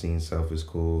 behind the scenes self is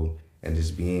cool. And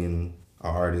just being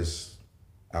an artist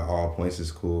at all points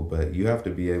is cool. But you have to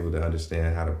be able to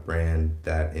understand how to brand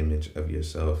that image of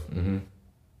yourself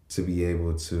to be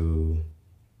able to,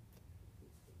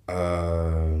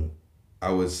 I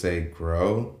would say,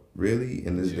 grow really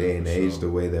in this day and age. The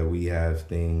way that we have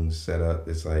things set up,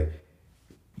 it's like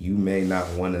you may not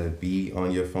want to be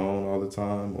on your phone all the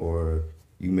time, or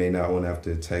you may not want to have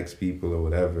to text people or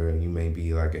whatever, and you may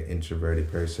be like an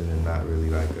introverted person and not really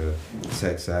like a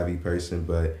tech savvy person.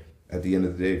 But at the end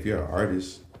of the day, if you're an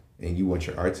artist and you want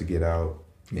your art to get out,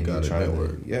 and you're trying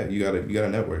to, you gotta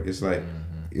network. It's like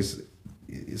it's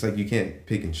like you can't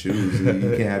pick and choose.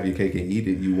 You can't have your cake and eat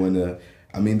it. You wanna.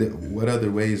 I mean, what other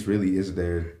ways really is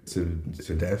there to?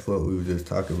 That's what we were just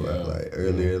talking about, like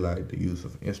earlier, like the use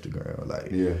of Instagram.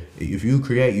 Like, yeah, if you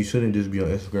create, you shouldn't just be on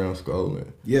Instagram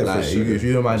scrolling. Yeah, like, for sure. If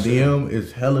you're in my DM,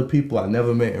 it's hella people I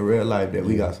never met in real life that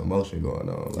we got some motion going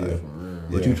on. Like,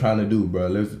 what you trying to do, bro?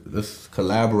 Let's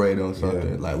collaborate on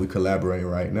something. Like, we collaborating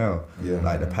right now. Yeah.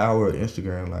 Like, the power of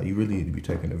Instagram, like, you really need to be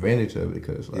taking advantage of it,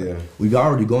 because like we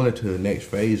already going into the next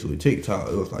phase with TikTok.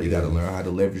 It was like you got to learn how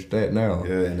to leverage that now.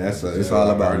 Yeah, and that's it's all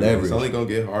about leverage. It's only gonna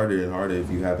get harder and harder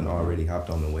if you haven't already hopped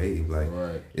on the wave. Like,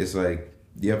 it's like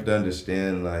you have to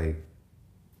understand, like,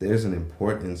 there's an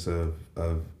importance of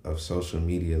social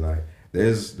media. Like,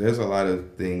 there's a lot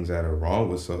of things that are wrong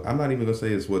with I'm not even gonna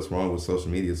say it's what's wrong with social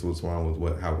media. It's what's wrong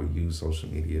with how we use social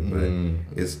media.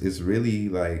 But it's really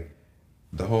like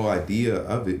the whole idea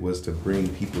of it was to bring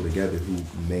people together who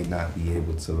may not be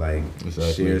able to like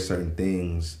share certain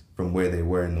things from where they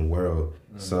were in the world.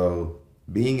 So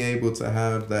being able to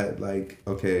have that, like,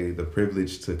 okay, the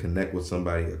privilege to connect with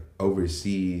somebody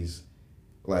overseas,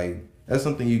 like, that's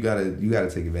something you gotta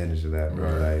take advantage of that,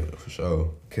 bro. Like, for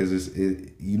sure. Cause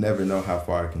you never know how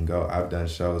far it can go. I've done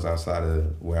shows outside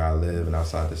of where I live and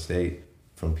outside the state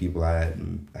from people I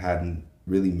hadn't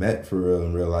really met for real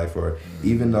in real life, or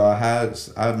even though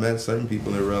I've met certain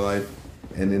people in real life,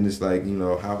 and then it's like, you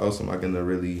know, how else am I gonna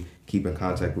really keep in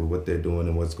contact with what they're doing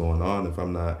and what's going on if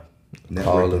I'm not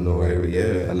networking or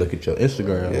whatever? I look at your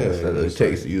Instagram. Instead of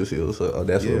text you see, oh,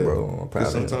 that's what bro.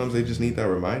 Because sometimes they just need that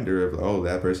reminder of, oh,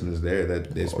 that person is there.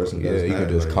 That this person does. You can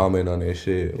just comment on that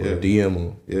shit or DM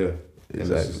them. Yeah, exactly.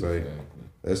 And it's just like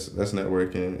that's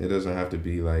networking. It doesn't have to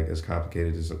be like as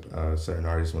complicated as certain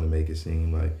artists want to make it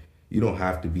seem. Like, you don't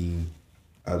have to be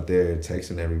out there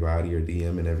texting everybody or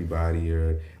DMing everybody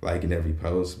or liking every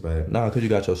post, but because you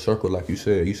got your circle, like you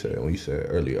said when you said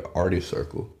earlier, artist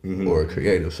circle or a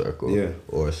creative circle,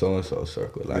 or a so and so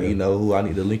circle. Like, you know who I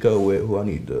need to link up with, who I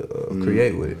need to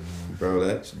create with. Bro,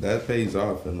 that pays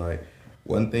off. And like,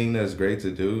 one thing that's great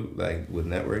to do, like, with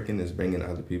networking, is bringing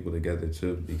other people together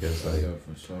too, because like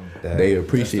for sure. They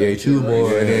appreciate you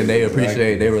more, and then they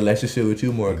appreciate their relationship with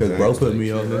you more, because bro put me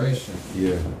on there.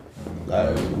 Yeah.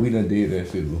 Like, we done did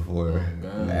that shit before,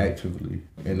 actually,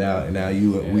 and now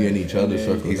we in each other's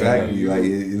circle. Exactly, like,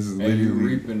 it's literally, and you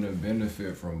reaping the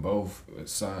benefit from both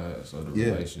sides of the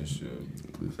relationship.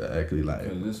 Exactly, like,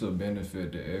 because it's a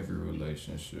benefit to every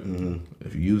relationship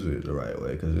if you use it the right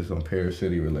way, because there's some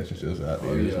parasitic relationships out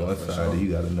there. There's one side that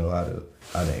you got to know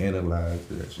how to analyze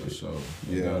that shit. So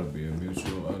you gotta be a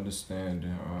mutual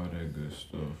understanding, all that good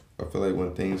stuff. I feel like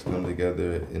when things come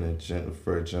together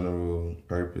for a general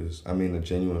purpose, a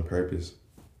genuine purpose,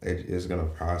 it's gonna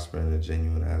prosper in a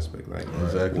genuine aspect. Like,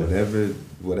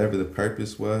 whatever the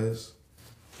purpose was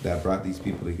that brought these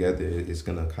people together, it's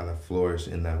gonna kind of flourish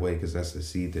in that way, because that's the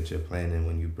seed that you're planting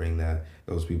when you bring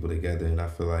those people together. And I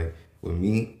feel like with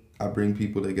me, I bring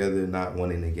people together not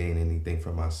wanting to gain anything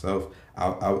for myself.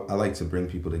 I like to bring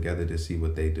people together to see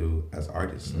what they do as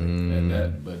artists.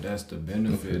 But that's the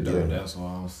benefit, though. That's what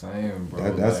I'm saying,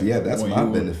 bro. That's my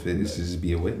benefit. Is to just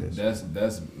be a witness.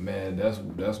 That's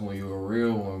when you're a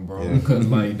real one, bro. Because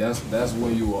like that's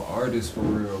when you an artist for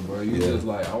real, bro. You just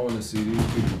like, I want to see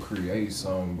these people create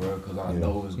something, bro. Because I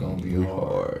know it's gonna be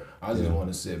hard. I just want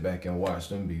to sit back and watch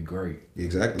them be great.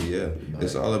 Exactly. Yeah. Like,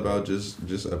 it's all about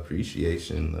just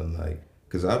appreciation, and like,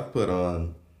 because I've put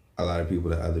on a lot of people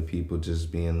to other people,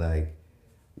 just being like,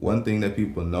 one thing that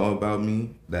people know about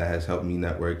me that has helped me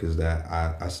network is that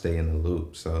I stay in the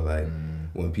loop. So like,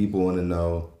 when people want to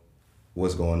know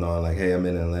what's going on, like, hey, I'm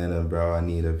in Atlanta, bro, I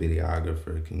need a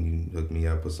videographer, can you hook me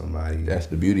up with somebody? That's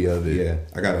the beauty of it. Yeah,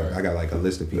 I got like a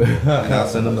list of people, and I'll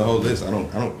send them the whole list. I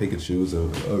don't pick and choose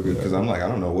because I'm like, I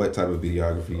don't know what type of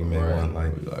videographer you may want.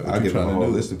 Like I'll give them a whole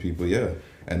list of people. Yeah,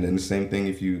 and then the same thing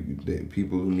if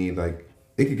people who need, like,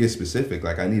 it could get specific.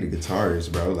 Like, I need a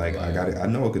guitarist, bro. Like, I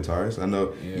know a guitarist. I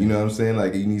know, you know what I'm saying?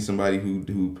 Like, you need somebody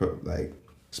who like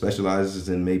specializes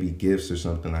in maybe gifts or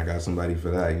something. I got somebody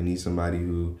for that. You need somebody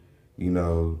who, you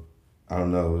know, I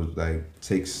don't know, like,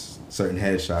 takes certain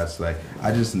headshots. Like,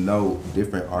 I just know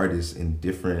different artists in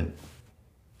different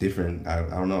different, I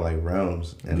don't know, like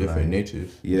realms and different like,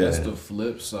 niches. Yeah, That's the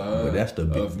flip side. But that's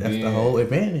the whole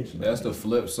advantage. That's the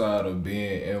flip side of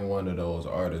being in one of those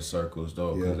artist circles,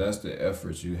 though, because that's the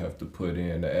efforts you have to put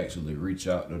in to actually reach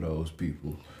out to those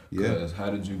people. Because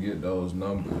how did you get those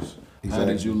numbers? Exactly. How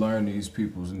did you learn these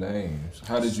people's names?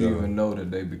 How did you even know that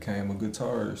they became a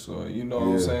guitarist? Or you know what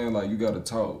I'm saying? Like, you gotta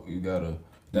talk. You gotta.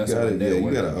 You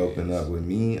gotta open up. With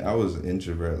me, I was an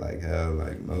introvert like hell,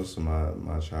 like most of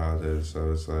my childhood.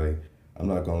 So it's like, I'm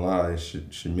not gonna lie,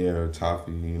 Shamir Tafi,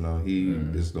 you know, he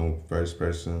is the first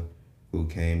person who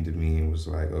came to me and was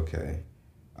like, okay,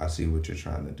 I see what you're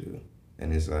trying to do.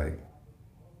 And it's like,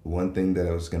 one thing that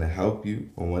was gonna help you,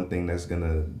 or one thing that's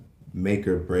gonna make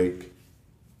or break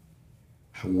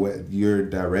what your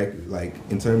direct, like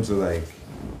in terms of like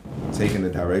taking the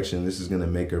direction, this is gonna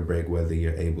make or break whether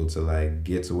you're able to like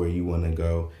get to where you wanna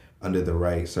go under the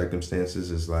right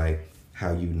circumstances, is like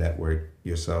how you network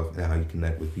yourself and how you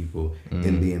connect with people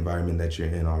in the environment that you're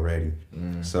in already.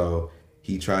 So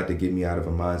he tried to get me out of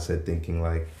a mindset thinking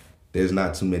like, there's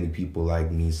not too many people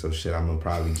like me, so shit, I'm gonna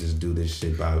probably just do this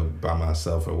shit by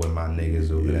myself or with my niggas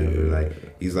or whatever.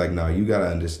 Like, he's like, no, you gotta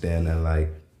understand that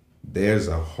like, there's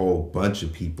a whole bunch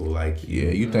of people like you.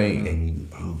 Yeah, you think, and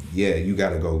you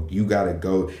gotta go,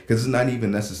 because it's not even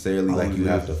necessarily like you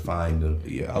have to find them.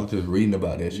 Yeah, I was just reading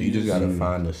about that shit. You just gotta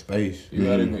find the space. You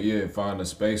gotta find the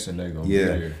space, and they gonna be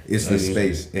there. It's the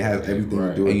space. It has everything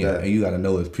to do with that. And you gotta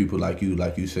know it's people like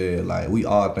you said. Like, we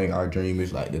all think our dream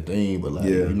is like the thing, but like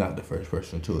you're not the first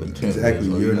person to attempt. Exactly,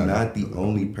 you're not the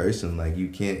only person. Like, you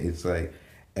can't. It's like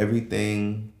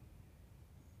everything.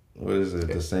 What is it?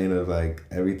 The saying of like,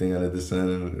 everything under the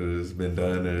sun has been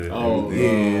done, or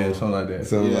yeah, something like that.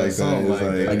 So like that, it's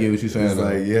like, I get what you're saying. It's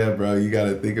like, yeah, bro, you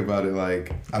gotta think about it.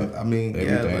 Like, I mean,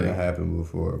 everything that happened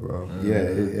before, bro.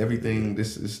 Yeah, everything.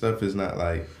 This stuff is not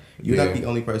like, you're not the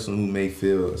only person who may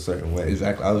feel a certain way.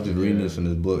 Exactly. I was just reading this in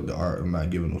this book, The Art of Not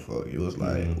Giving a Fuck. It was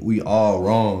like, we all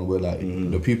wrong, but like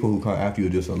the people who come after you are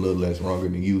just a little less wronger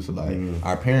than you. So like,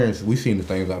 our parents, we seen the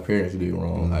things our parents did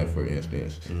wrong, like for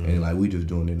instance, and like we just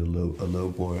doing it a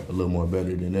little more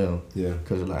better than them. Yeah.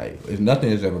 Cause like, it's nothing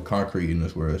is ever concrete in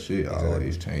this world. Shit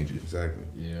always changes. Exactly.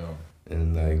 Yeah.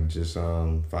 And like, just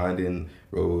finding,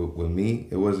 bro, with me,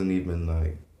 it wasn't even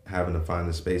like having to find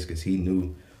the space, because he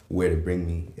knew where to bring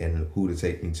me and who to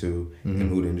take me to and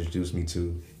who to introduce me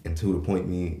to and who to point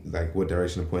me, like what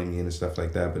direction to point me in and stuff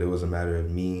like that. But it was a matter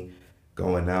of me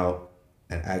going out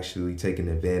and actually taking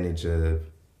advantage of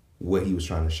what he was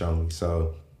trying to show me.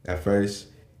 So at first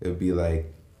it would be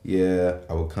like, yeah,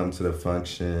 I would come to the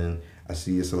function. I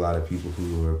see it's a lot of people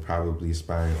who are probably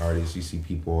aspiring artists. You see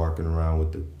people walking around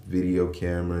with the video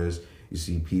cameras. You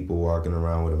see people walking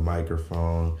around with a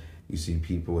microphone. You see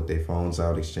people with their phones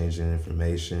out exchanging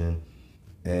information,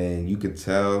 and you could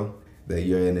tell that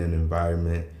you're in an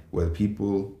environment where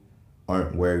people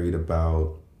aren't worried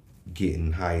about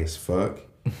getting high as fuck.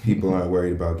 People aren't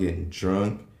worried about getting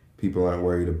drunk. People aren't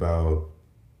worried about,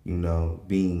 you know,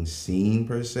 being seen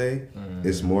per se.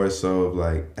 It's more so of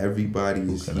like, everybody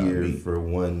is here for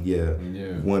one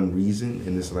reason,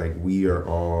 and it's like, we are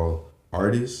all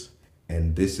artists.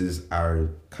 And this is our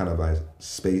kind of like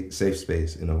safe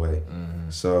space in a way.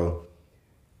 So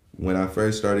when I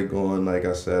first started going, like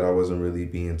I said, I wasn't really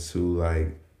being too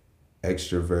like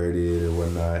extroverted or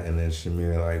whatnot. And then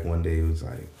Shamir, like one day, was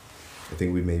like, I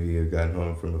think we maybe had gotten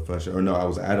home from a function, or no, I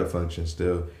was at a function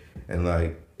still. And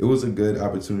like, it was a good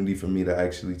opportunity for me to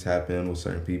actually tap in with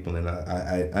certain people. And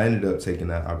I ended up taking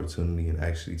that opportunity and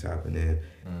actually tapping in.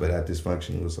 But at this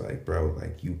function, it was like, bro,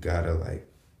 like, you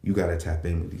gotta tap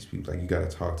in with these people. Like, you gotta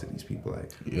talk to these people.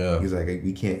 Like, he's like,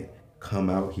 we can't come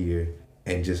out here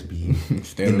and just be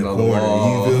standing in the on corner. the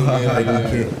wall. You feel me? Like,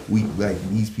 we can't. We like,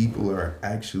 these people are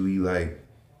actually like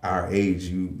our age.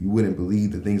 You wouldn't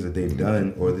believe the things that they've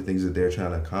done or the things that they're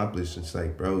trying to accomplish. It's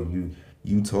like, bro,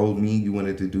 you told me you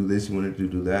wanted to do this, you wanted to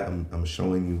do that. I'm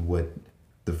showing you what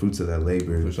the fruits of that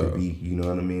labor could be. You know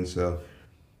what I mean? So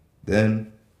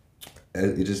then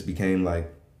it just became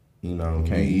like, you know,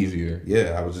 easier.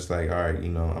 Yeah, I was just like, all right, you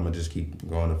know, I'm gonna just keep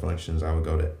going to functions. I would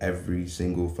go to every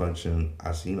single function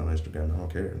I seen on Instagram. I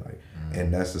don't care. Like,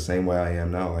 and that's the same way I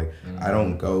am now. Like, I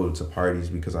don't go to parties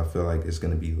because I feel like it's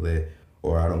gonna be lit,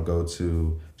 or I don't go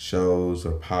to shows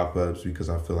or pop-ups because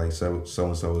I feel like so and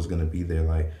so is gonna be there.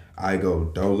 Like, I go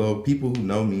dolo. People who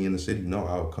know me in the city know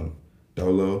I'll come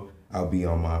dolo. I'll be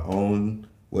on my own,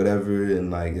 whatever.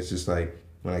 And like, it's just like,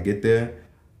 when I get there,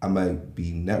 I might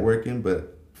be networking,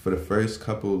 but for the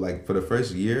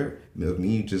first year of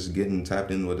me just getting tapped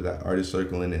in with that artist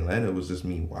circle in Atlanta, it was just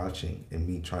me watching and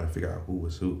me trying to figure out who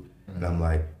was who. And I'm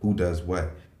like, who does what?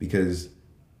 Because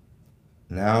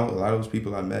now a lot of those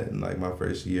people I met in like my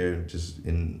first year, just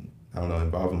in I don't know,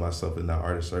 involving myself in that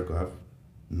artist circle, I've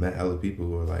met hella people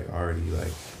who are like already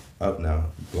like up now,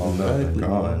 blown up and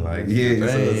gone. Like so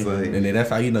it's like, and then that's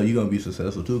how you know you're gonna be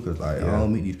successful too, cause like I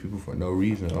don't meet these people for no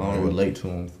reason. I don't relate to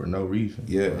them for no reason.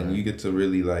 Yeah, and you get to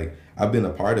really like I've been a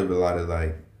part of a lot of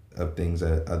like of things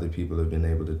that other people have been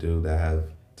able to do that have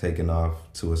taken off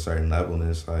to a certain level, and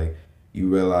it's like you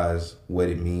realize what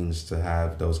it means to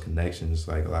have those connections.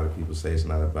 Like a lot of people say, it's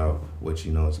not about what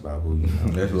you know, it's about who you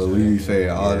know. That's what we say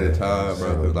all the time,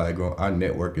 bro. So, like our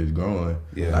network is growing.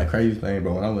 Yeah. Like crazy thing,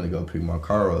 bro. When I went to go pick my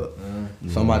car up,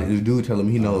 this dude telling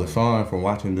me he knows a song from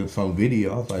watching some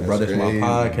video. I was like, bro, that's my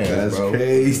podcast, bro. That's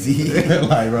crazy.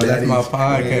 Like, bro, that's my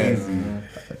podcast.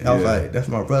 Crazy. I was like, that's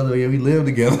my brother. Yeah, we live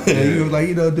together. And he was like,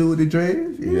 you know, dude with the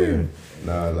dreads. Yeah.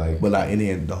 Nah, like, but like, and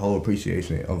then the whole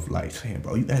appreciation of like saying,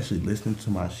 bro, you actually listening to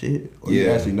my shit, or you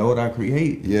actually know what I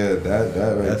create. Yeah, that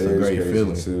right that's there a great is crazy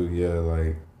feeling too. Yeah,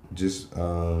 like just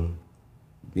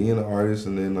being an artist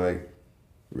and then like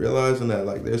realizing that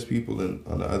like there's people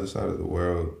on the other side of the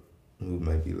world who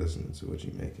might be listening to what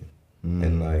you're making,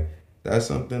 and like that's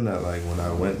something that like when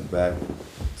I went back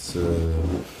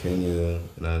to Kenya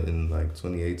in like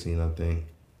 2018, I think,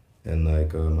 and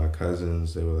like my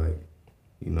cousins, they were like,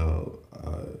 you know,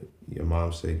 your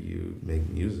mom said you make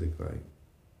music, like,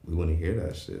 we want to hear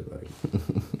that shit, like,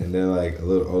 and they're like a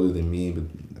little older than me, but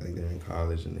like they're in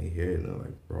college and they hear it and they're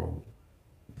like, bro,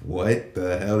 what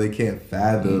the hell? They can't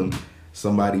fathom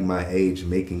somebody my age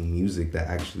making music that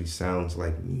actually sounds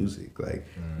like music, like,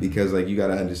 because like you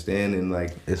gotta understand, and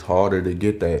like it's harder to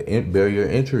get that barrier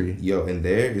entry. Yo, and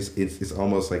there it's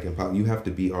almost like impossible. You have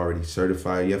to be already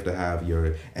certified. You have to have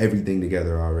your everything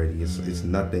together already. It's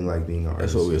nothing like being an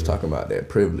artist. That's what we was talking about, that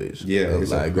privilege. Yeah,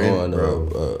 it's like growing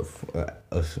up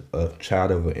a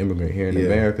child of an immigrant here in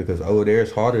America, because over there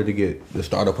it's harder to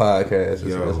start a podcast.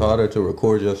 It's harder to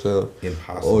record yourself.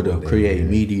 Impossible. Or to create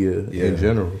media in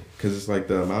general. Because it's like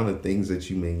the amount of things that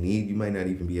you may need, you might not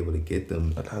even be able to get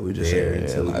them. I thought we just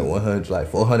said like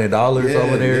 $400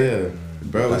 over there. Yeah,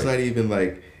 bro, like, it's not even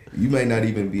like you might not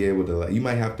even be able to like. You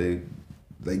might have to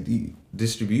like the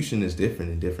distribution is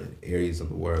different in different areas of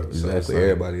the world. Exactly, so like,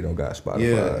 everybody don't got Spotify.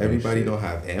 Yeah, everybody don't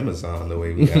have Amazon the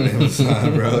way we got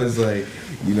Amazon, bro. It's like,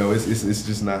 you know, it's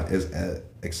just not as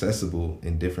accessible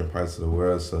in different parts of the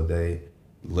world. So they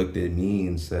looked at me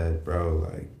and said, bro,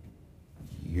 like,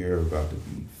 you're about to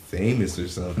be famous or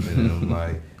something. And I'm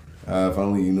like, if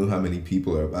only you knew how many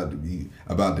people are about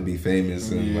to be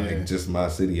famous in like just my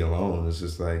city alone. It's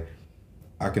just like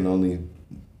I can only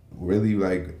really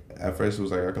like at first it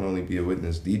was like I can only be a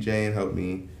witness. DJing helped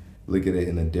me look at it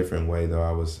in a different way though.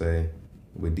 I would say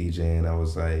with DJing I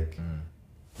was like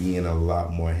being a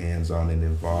lot more hands-on and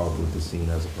involved with the scene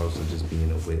as opposed to just being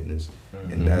a witness.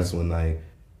 And that's when like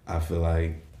I feel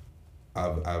like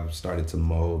I've started to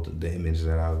mold the image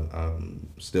that I'm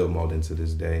still molding to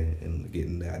this day, and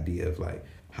getting the idea of like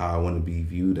how I want to be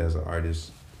viewed as an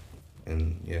artist,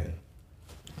 and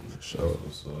So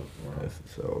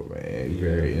man,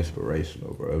 very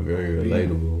inspirational, bro. Very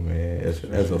relatable, man.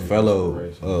 As a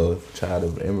fellow child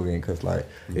of an immigrant, cause like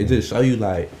it just show you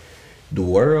like the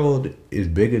world is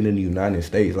bigger than the United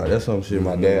States. Like that's some shit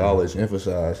my dad always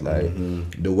emphasized. Like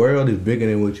the world is bigger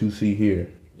than what you see here.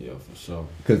 Yeah, for sure.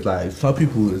 Cause like some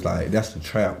people is like that's the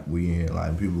trap we in.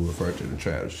 Like people refer to the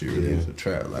trap. Shit really is a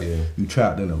trap. Like you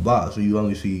trapped in a box, so you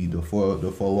only see the four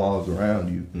walls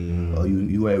around you. Or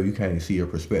you can't see your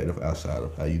perspective outside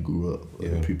of how you grew up, or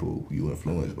the people you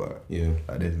influenced by. Yeah,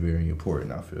 like that's very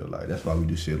important. I feel like that's why we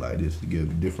do shit like this, to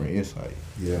give different insight.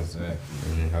 Yeah, exactly.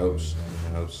 And it helps.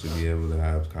 It helps to be able to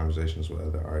have conversations with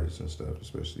other artists and stuff,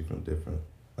 especially from different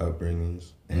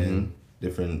upbringings and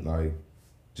different like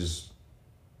just.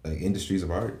 Like industries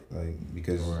of art, like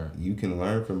because you can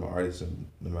learn from an artist,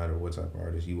 no matter what type of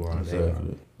artist you are.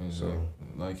 Exactly. So,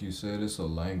 like you said, it's a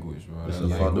language, bro. It's a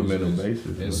fundamental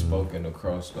basis. It's spoken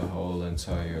across the whole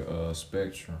entire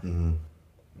spectrum.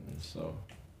 So,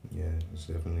 yeah, it's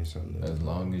definitely something. As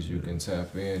long as you can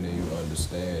tap in and you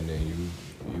understand, then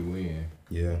you win.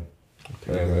 Yeah.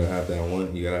 Okay. You gotta have that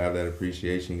one. You gotta have that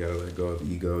appreciation. You gotta let go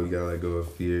of ego. You gotta let go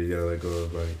of fear. You gotta let go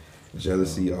of like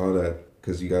jealousy, all that,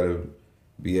 because you gotta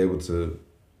be able to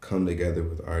come together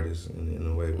with artists in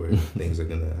a way where things are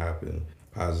gonna happen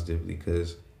positively.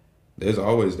 Because there's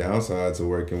always downsides to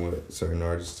working with certain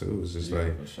artists too. It's just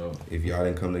like for sure. if y'all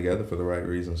didn't come together for the right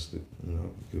reasons, it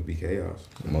could be chaos.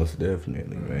 Most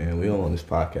definitely, man. We don't want this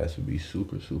podcast to be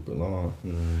super, super long.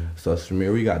 So,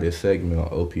 Shamir, we got this segment on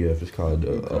OPF. It's called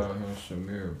You call him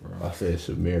Shamir, bro. I said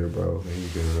Shamir, bro. Man, you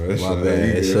good, bro. My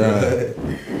bad,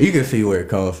 Shon. You can see where it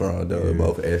comes from, though, Yeah.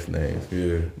 both S names.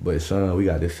 Yeah. But, Shon, we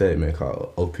got this segment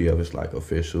called OPF. It's like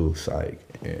official, psych,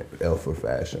 and L for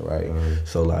fashion, right?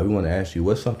 So, like, we want to ask you,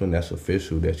 what's something that's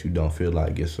official that you don't feel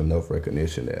like gets enough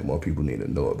recognition that more people need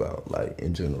to know about, like,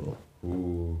 in general?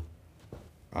 Ooh.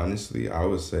 Honestly, I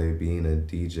would say being a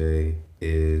DJ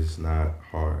is not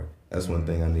hard. That's one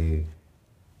thing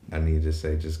I need to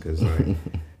say, just because like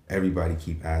everybody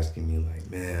keep asking me like,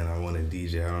 man, I want to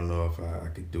DJ. I don't know if I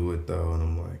could do it though. And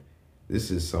I'm like, this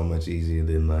is so much easier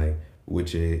than like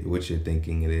what you're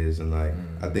thinking it is. And like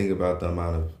I think about the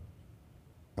amount of,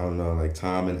 I don't know, like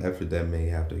time and effort that may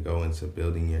have to go into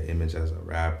building your image as a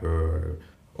rapper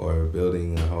or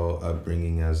building a whole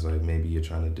upbringing as like maybe you're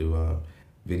trying to do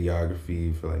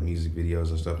videography for like music videos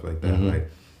and stuff like that. Like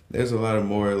there's a lot of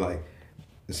more like,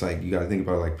 it's like you got to think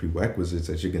about like prerequisites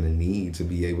that you're gonna need to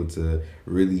be able to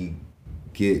really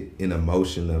get in a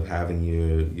motion of having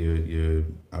your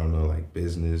I don't know, like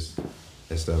business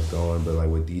and stuff going. But like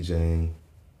with DJing,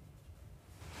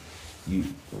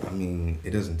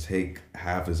 it doesn't take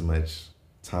half as much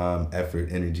time, effort,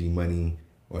 energy, money,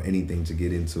 or anything to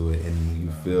get into it, and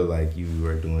you feel like you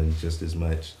are doing just as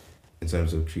much in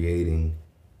terms of creating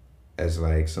as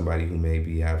like somebody who may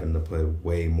be having to put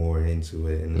way more into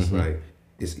it. And it's like,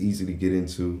 it's easy to get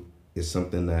into. It's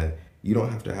something that you don't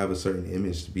have to have a certain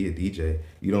image to be a DJ.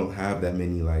 You don't have that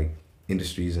many like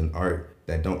industries in art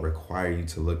that don't require you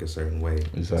to look a certain way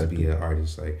to be an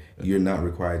artist. Like you're not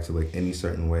required to look any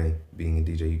certain way being a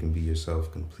DJ. You can be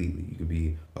yourself completely. You could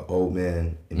be an old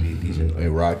man and be a DJ. Like,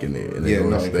 and rocking it. And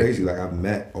it's crazy. Like I've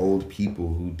met old people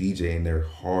who DJ and they're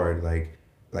hard. Like,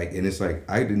 and it's like,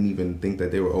 I didn't even think that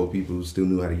they were old people who still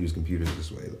knew how to use computers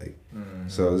this way. Like,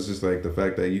 so it's just like the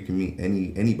fact that you can meet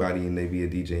anybody and they be a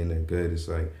DJ and they're good. It's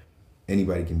like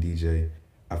anybody can DJ.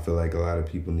 I feel like a lot of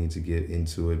people need to get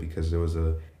into it because there was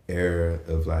a era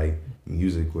of like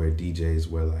music where DJs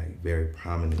were like very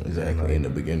prominent. Exactly, like, in the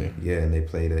beginning. Yeah, and they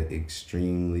played an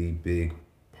extremely big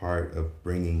part of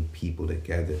bringing people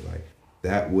together. Like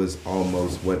that was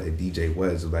almost what a DJ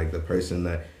was. Like the person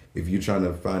that, if you're trying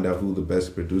to find out who the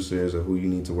best producer is or who you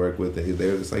need to work with,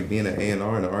 it's like being an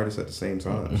A&R and an artist at the same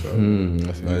time. So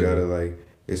you gotta like,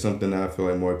 it's something that I feel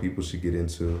like more people should get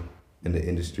into in the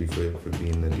industry for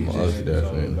being a DJ. It's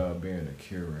all about being a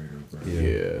curator, bro.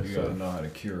 Yeah. You gotta know how to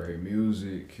curate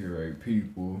music, curate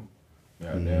people.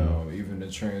 Goddamn, even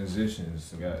the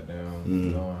transitions,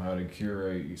 goddamn, knowing how to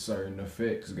curate certain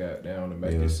effects, goddamn, to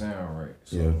make it sound right.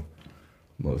 So.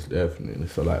 Most definitely.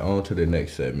 So like on to the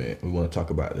next segment, we want to talk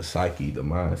about the psyche, the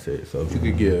mindset. So if you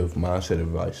could give mindset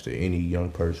advice to any young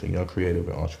person, young creative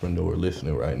and entrepreneur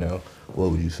listening right now,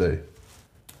 what would you say?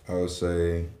 I would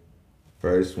say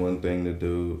first, one thing to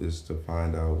do is to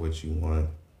find out what you want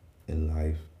in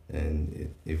life.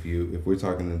 And if we're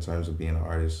talking in terms of being an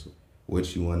artist,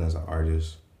 what you want as an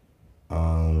artist,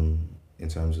 in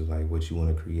terms of like what you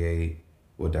want to create,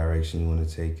 what direction you want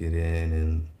to take it in,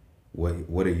 and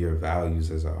what are your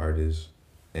values as an artist,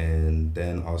 and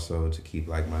then also to keep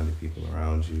like-minded people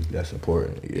around you. That's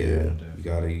important. Yeah.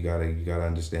 You gotta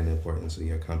understand the importance of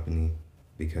your company,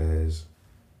 because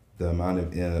the amount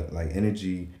of like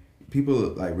energy, people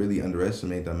like really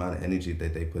underestimate the amount of energy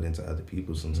that they put into other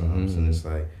people sometimes. And it's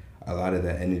like a lot of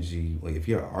that energy, like if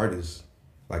you're an artist,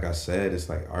 like I said, it's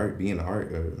like being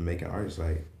art or making art is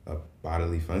like a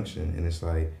bodily function, and it's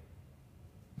like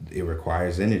it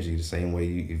requires energy the same way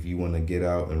if you want to get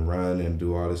out and run and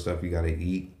do all this stuff, you got to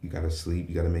eat, you got to sleep,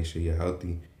 you got to make sure you're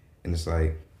healthy. And it's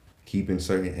like keeping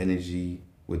certain energy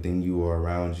within you or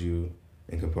around you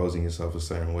and composing yourself a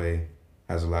certain way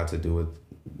has a lot to do with,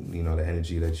 the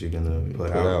energy that you're going to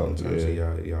put out in terms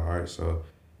of your art. So,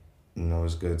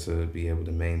 it's good to be able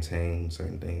to maintain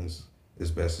certain things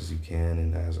as best as you can,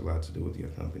 and that has a lot to do with your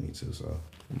company too. So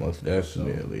most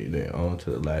definitely. Then on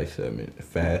to the last segment,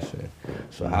 fashion.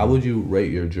 So how would you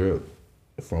rate your drip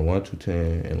from 1 to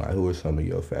 10, and like who are some of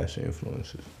your fashion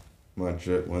influences? My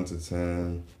drip 1 to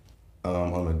 10,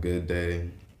 on a good day,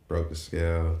 broke the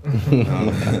scale.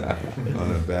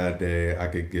 On a bad day, I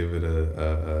could give it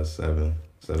a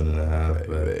 7.5.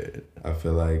 But I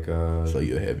feel like so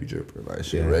you're a heavy dripper, like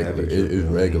shit, regular. It's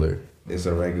regular. It's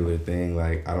a regular thing.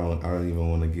 Like I don't even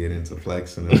want to get into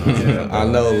flexing. I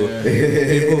know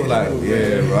people like,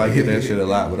 bro, I get that shit a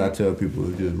lot, but I tell people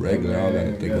it's just regular. I don't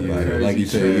gotta think about it. Like you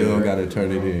said, you don't gotta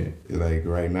turn it in. Like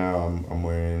right now, I'm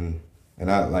wearing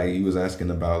And I like he was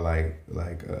asking about like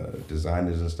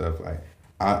designers and stuff. Like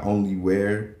I only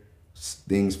wear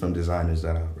things from designers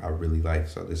that I really like.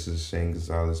 So this is Shane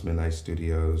Gonzalez Midnight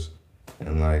Studios,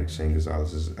 and like Shane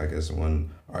Gonzalez is I guess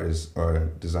one artist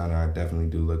or designer I definitely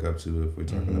do look up to if we're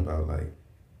talking about like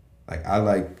I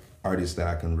like artists that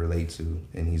I can relate to,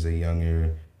 and he's a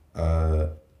younger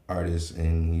artist,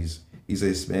 and he's a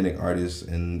Hispanic artist,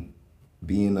 and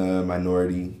being a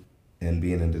minority and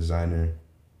being a designer,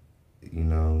 you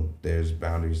know, there's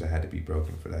boundaries that had to be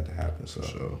broken for that to happen. So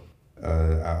Sure.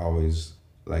 I always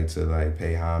like to like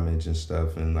pay homage and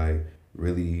stuff, and like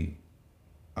really,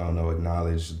 I don't know,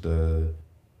 acknowledge the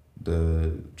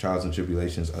trials and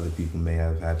tribulations other people may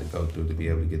have had to go through to be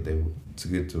able to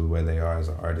get to where they are as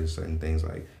an artist. Certain things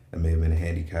like that may have been a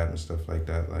handicap and stuff like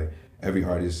that. Like every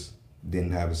artist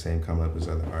didn't have the same come up as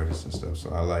other artists and stuff.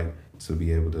 So I like to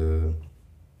be able to,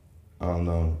 I don't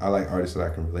know, I like artists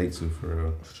that I can relate to for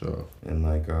real. Sure. And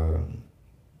like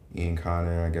Ian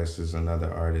Connor, I guess, is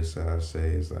another artist that I say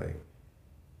is like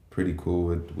pretty cool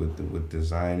with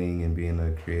designing and being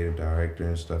a creative director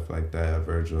and stuff like that.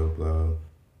 Virgil Abloh,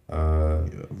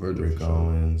 Virgil Rick for sure.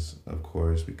 Owens, of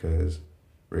course, because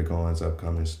Rick Owens'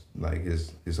 upcoming, like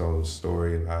his whole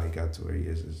story of how he got to where he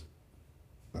is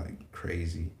like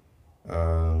crazy.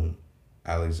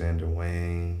 Alexander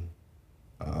Wang,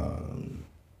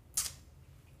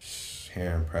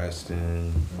 Sharon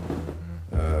Preston,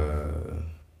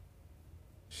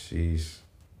 sheesh.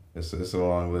 It's a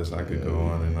long list. I could go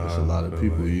on and on. There's a lot of but,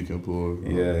 people like, you can pull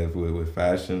from. yeah, with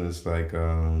fashion, it's like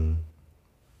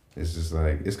it's just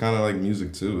like it's kind of like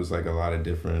music too. It's like a lot of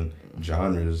different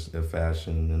genres of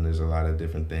fashion, and there's a lot of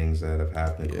different things that have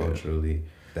happened culturally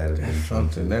that has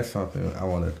been That's something I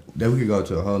want to. That we could go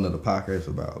to a whole nother podcast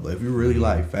about. But if you really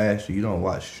like fashion, you don't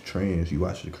watch trends. You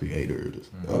watch the creators.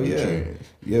 Of the trends.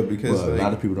 Yeah, because But like, a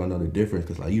lot of people don't know the difference.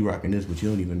 Cause like you rocking this, but you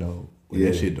don't even know where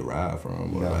that shit derived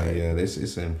from. Or like,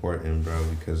 it's important, bro.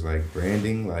 Because like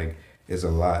branding, like is a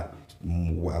lot.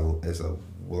 It's a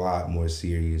lot more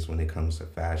serious when it comes to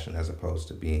fashion as opposed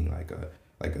to being like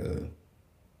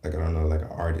I don't know, like an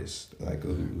artist, like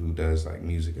who does like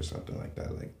music or something like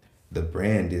that. Like the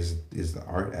brand is the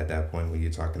art at that point when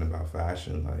you're talking about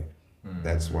fashion. Like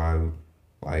that's why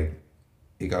like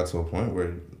it got to a point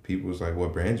where people was like,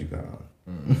 what brand you got on?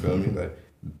 You feel me? Like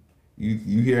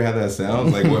you hear how that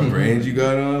sounds, like what brand you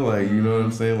got on? Like, you know what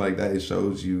I'm saying? Like that, it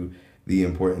shows you the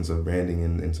importance of branding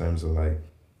in terms of like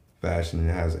fashion.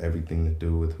 It has everything to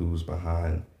do with who's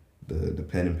behind the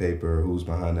pen and paper, who's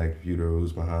behind that computer,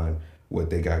 who's behind what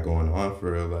they got going on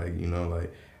for real. Like, you know,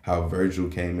 like how Virgil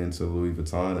came into Louis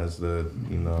Vuitton as the,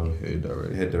 you know,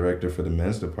 head director for the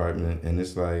men's department. And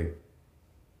it's like,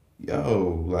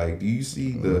 yo, like, do you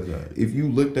see if you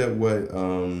looked at what,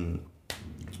 damn,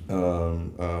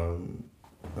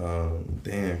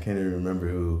 can't even remember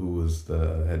who was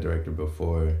the head director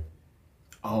before.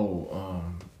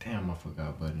 Damn, I forgot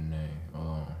about the name.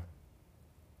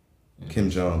 Kim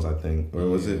Jones, I think. Or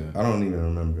was it? I don't even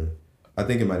remember. I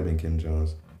think it might have been Kim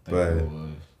Jones. But it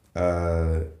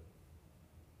was.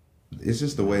 It's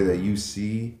just the way that you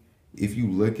see, if you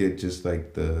look at just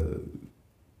like the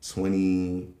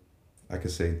 2013,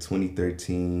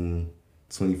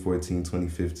 2014,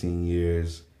 2015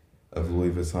 years of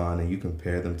Louis Vuitton, and you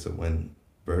compare them to when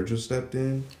Virgil stepped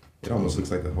in, it almost looks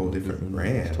like a whole different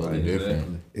brand. Totally like,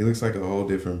 different. It looks like a whole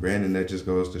different brand, and that just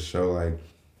goes to show like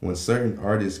when certain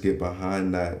artists get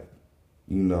behind that,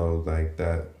 you know, like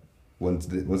that, once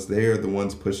they are the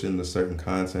ones pushing the certain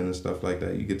content and stuff like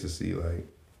that, you get to see like,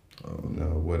 you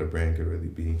know, what a brand could really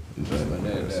be. But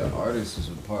that artist is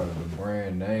a part of the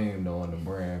brand name, though, and the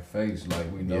brand face.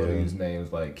 Like, we know these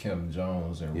names like Kim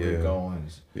Jones and Rick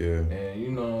Owens. Yeah. And you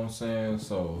know what I'm saying?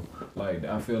 So, like,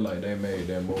 I feel like they made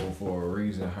that move for a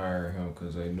reason, hiring him,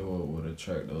 because they knew it would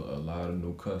attract a lot of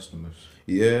new customers.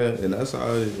 Yeah, and that's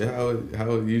how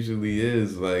it usually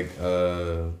is. Like,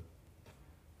 the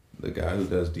guy who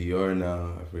does Dior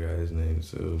now, I forgot his name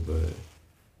too, but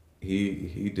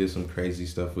he did some crazy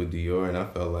stuff with Dior, and I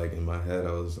felt like in my head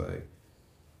I was like,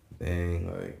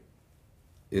 dang, like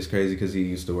it's crazy because he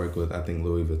used to work with, I think,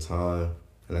 Louis Vuitton,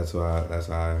 and that's how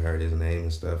I heard his name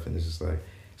and stuff, and it's just like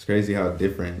it's crazy how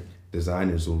different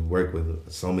designers will work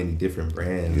with so many different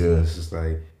brands. Yeah. And it's just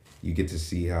like you get to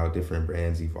see how different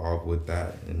brands evolve with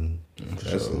that, and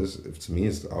to me,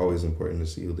 it's always important to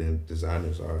see who the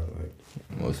designers are. Like,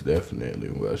 most definitely.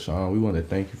 Well, Shon, we want to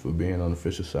thank you for being on the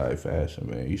Fisher Side Fashion,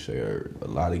 man. You shared a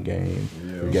lot of game.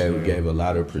 We gave a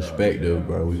lot of perspective,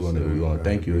 bro. We want to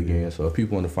thank you again. So if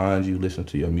people want to find you, listen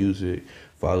to your music,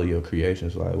 follow your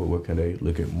creations, like what can they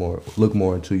look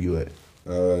more into you at?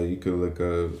 you could look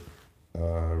up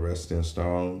Shon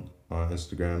Stone On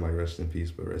Instagram, like Rest in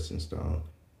Peace, but Rest in Stone.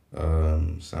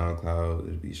 SoundCloud,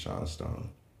 it'd be Shon Stone.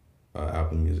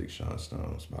 Apple Music, Shon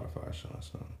Stone. Spotify, Shon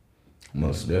Stone.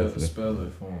 Most definitely. Spell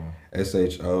it for him.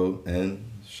 SHON,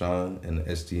 Shon, and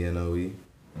STNOE.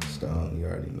 Stone, you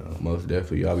already know. Most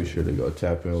definitely. Y'all be sure to go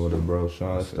tap in with the bro,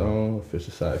 Shon Stone,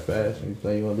 Official Side Fashion.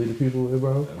 Anything you want to leave the people with,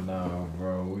 bro? Nah,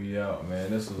 bro, we out, man.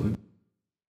 This was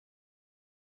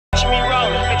Picture me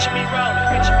rolling, picture me rolling.